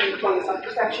 in terms of growing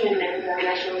self-perception and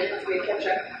national history, etc.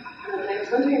 I was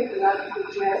wondering if Rav could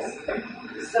address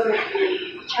some of the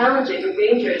challenges or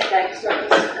dangers that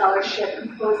historical scholarship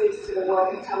poses to the world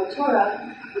of Talmud Torah,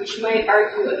 which might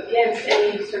argue against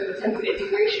any sort of attempted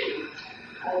integration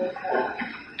of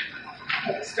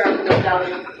historical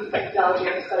methodology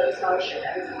or scholarship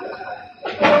as Talmud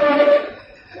Torah.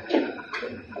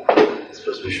 It's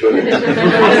supposed to be short.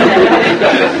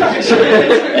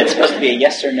 It's supposed to be a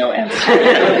yes or no answer.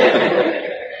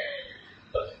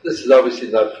 This is obviously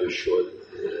not for a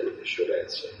short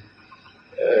answer.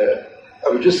 I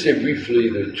would just say briefly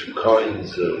there are two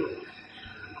kinds of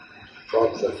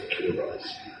problems that can arise.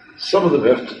 Some of them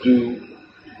have to do,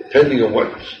 depending on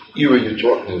what era you're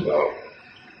talking about,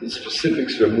 the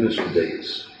specifics of Emunah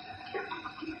days.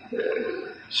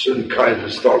 Certain kinds of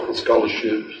historical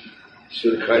scholarship,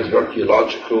 certain kinds of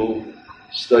archaeological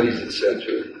studies,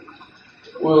 etc.,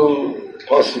 will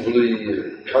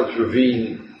possibly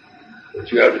contravene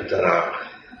what you have in Tanakh,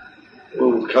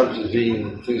 will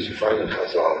contravene things you find in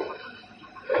Chazal,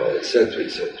 etc.,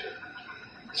 etc.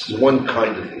 This is one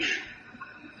kind of issue.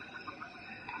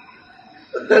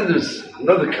 But then there's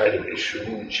another kind of issue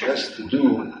which has to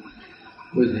do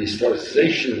with the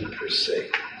historicization per se.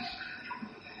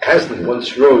 Haslam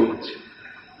once wrote,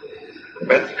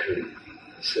 romantically,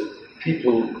 he said,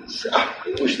 people say,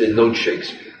 I wish they'd known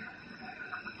Shakespeare.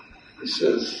 He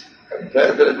says, I'm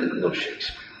glad that I didn't know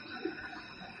Shakespeare.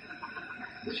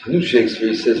 If you knew Shakespeare,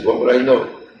 he says, what would I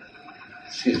know? I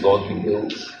see his laundry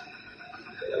bills,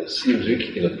 I would see him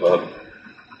drinking in a pub,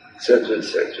 etc.,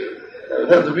 etc. I would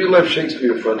have the real life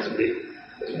Shakespeare in front of me.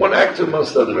 There's one actor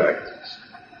amongst other actors.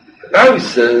 But now he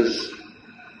says,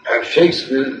 I have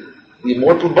Shakespeare, the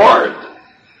immortal bard.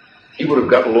 He would have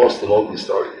gotten lost in all the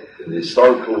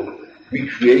historical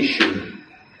recreation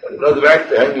of another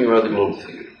actor hanging around the Globe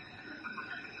Theatre.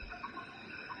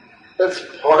 That's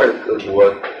part of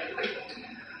what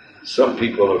some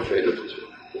people are afraid of too.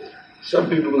 Some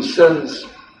people who sense,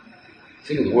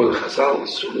 think of the word of Chazal,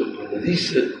 Sunnah,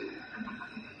 Medisa,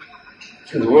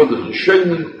 think of the word of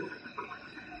Rishonim,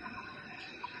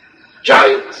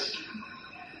 giants.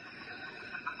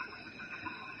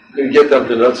 You're going to get down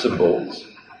to nuts and bolts.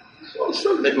 So all of a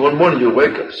sudden, maybe one morning you'll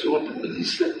wake up, so what did he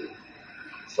say?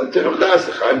 It's like Terach Das,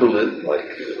 the Chaim Berlin,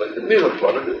 like the Mir of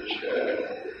Panovich.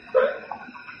 Right?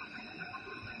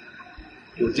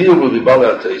 You'll deal with the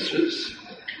Bala Tesis,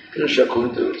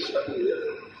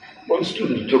 one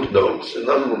student took notes,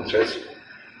 another one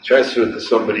transferred to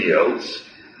somebody else,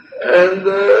 and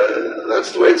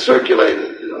that's the way it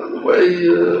circulated. The way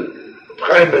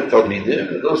Chaim met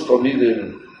Talmidim, and those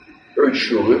Talmidim heard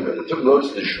Shurim, and they took notes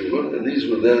in the Shurim, and these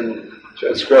were then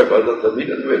transcribed by the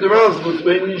Talmidim. They made the rounds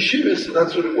between yeshivas, and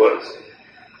that's what it was.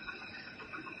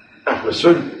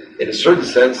 In a certain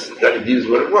sense, that indeed is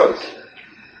what it was.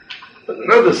 But in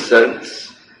another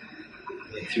sense,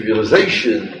 the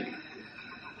trivialization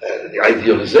and the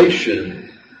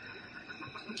idealization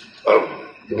of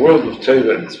the world of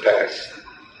Torah and its past,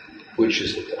 which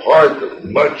is at the heart of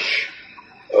much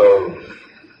of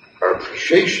our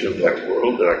appreciation of that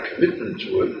world and our commitment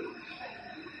to it,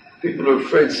 people are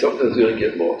afraid something's going to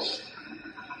get lost.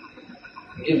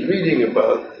 In reading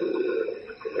about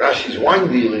Rashi's wine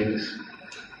dealings,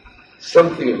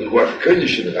 something of the Ruach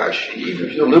Kodesh in Rashi, even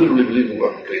if you don't literally believe in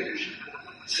Ruach Kodesh,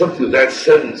 something of that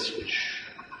sense which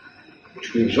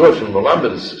we absorb from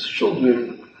Malamadis as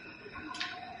children,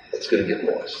 that's going to get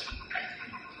lost.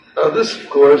 Now this, of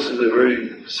course, is a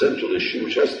very central issue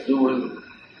which has to do with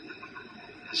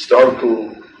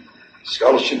historical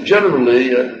scholarship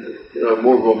generally, and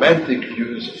more romantic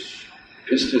views of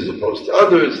history as opposed to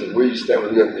others, and where you stand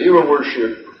with the hero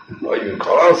worship, are you in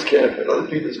Carlisle's camp and other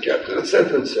people's camp,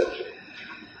 etc., etc.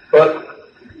 But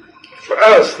for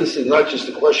us, this is not just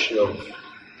a question of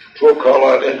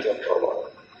pro-Carlisle and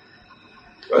anti-Carlisle.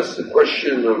 For us, it's a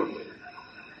question of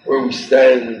where we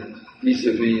stand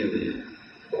vis-a-vis the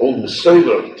whole Messiah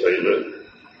of Torah.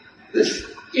 This,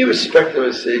 irrespective,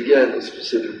 I say again, of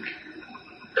specific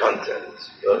content,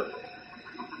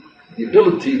 the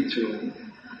ability to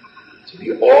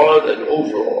be awed and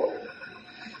overawed,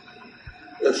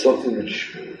 that's something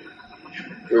which we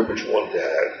very much want to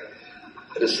have.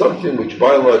 It is something which,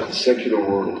 by and large, the secular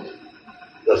world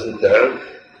doesn't have,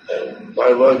 and by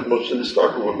and large, most of the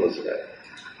historical world doesn't have.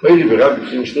 Maybe Rabbi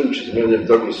Lichtenstein, which is a man named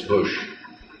Douglas Bush,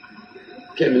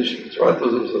 came in Toronto,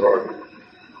 there was an argument.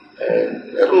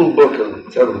 And that little book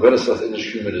entitled The Renaissance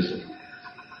English Humanism,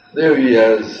 there he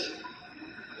has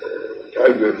a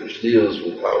paragraph which deals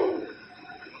with how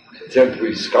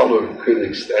contemporary scholar and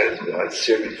critic stands behind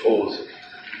serial phones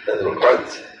and the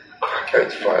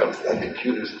archived files and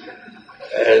computers.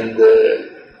 And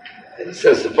he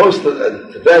says and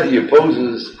to that he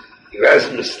opposes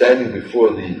Erasmus standing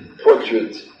before the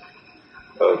portrait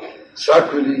of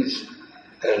Socrates,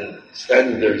 and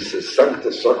standing there he says,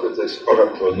 Sancta Socrates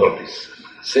ora pro nobis.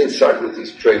 Saint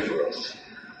Socrates, pray for us.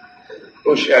 And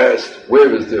Bush asked,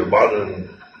 where is there a modern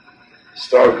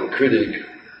historical critic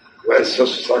who has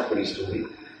such Socrates to lead?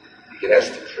 He can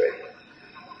ask to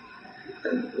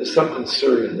pray. And there's some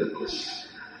concern that this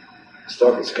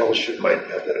historical scholarship might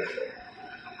have that effect.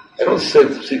 I don't say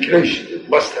it's circulation, it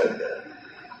must have that.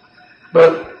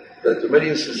 But that there are many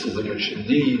instances in which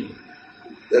indeed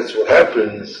that's what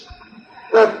happens,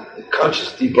 not the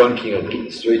conscious debunking of the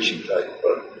straight sheet type,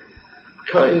 but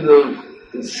kind of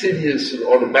insidious and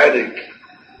automatic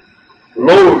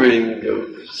lowering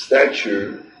of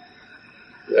stature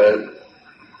that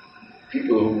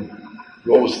people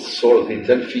who always saw being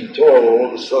 10 feet tall, all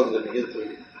of a sudden they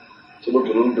begin to look a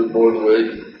little bit more the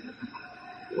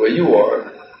way you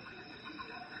are.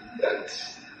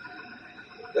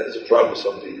 That is a problem with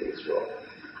some people as well.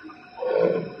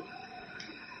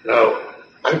 Now,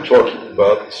 I'm talking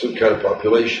about some kind of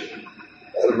population.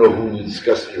 I don't know who you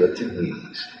discuss in your ATID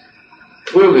meetings.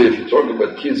 Clearly, if you're talking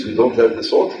about kids who don't have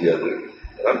this all together,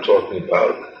 and I'm talking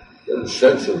about in the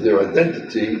sense of their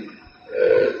identity,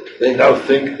 they now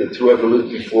think that whoever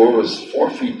lived before was 4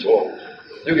 feet tall.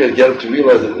 You're going to get them to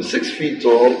realize that it was 6 feet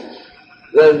tall,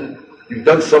 then you've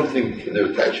done something for their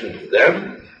attachment for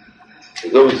them, for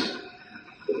those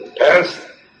in the past,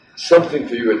 something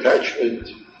for your attachment,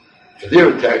 for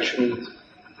their attachment,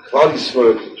 Klal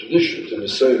Yisrael, to tradition, to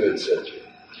Messiah, etc.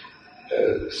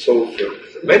 So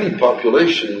for many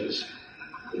populations,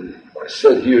 what I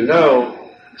said here now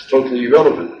is totally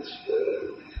irrelevant.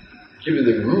 Giving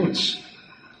them roots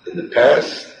in the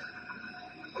past,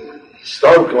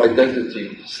 historical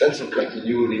identity, sense of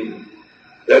continuity,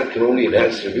 that can only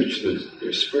enhance and enrich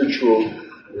their spiritual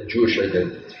and their Jewish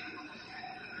identity.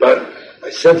 But I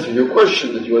sense from your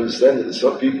question that you understand that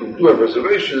some people do have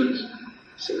reservations,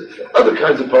 so that for other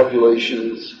kinds of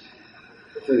populations,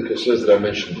 I think the concerns that I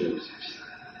mentioned do exist.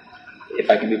 If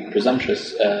I can be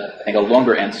presumptuous, I think a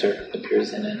longer answer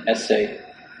appears in an essay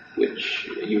which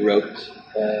you wrote,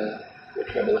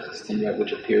 which Rav Lichtenstein wrote,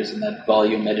 which appears in that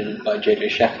volume edited by J.J.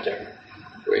 Schechter,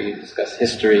 where you discuss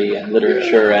history and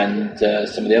literature and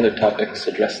some of the other topics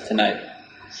addressed tonight.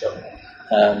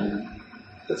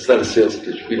 That's not a sales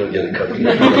pitch. We don't get a cut.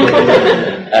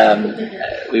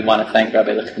 We want to thank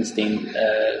Rabbi Lichtenstein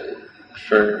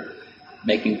for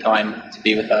making time to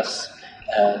be with us.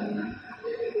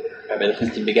 Rabbi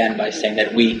Lichtenstein began by saying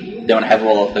that we don't have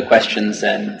all of the questions,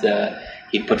 and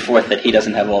he put forth that he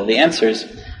doesn't have all of the answers.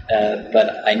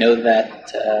 But I know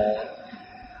that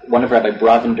one of Rabbi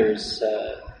Bravender's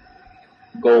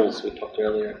goals, we talked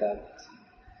earlier about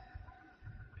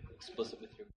explicit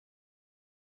with your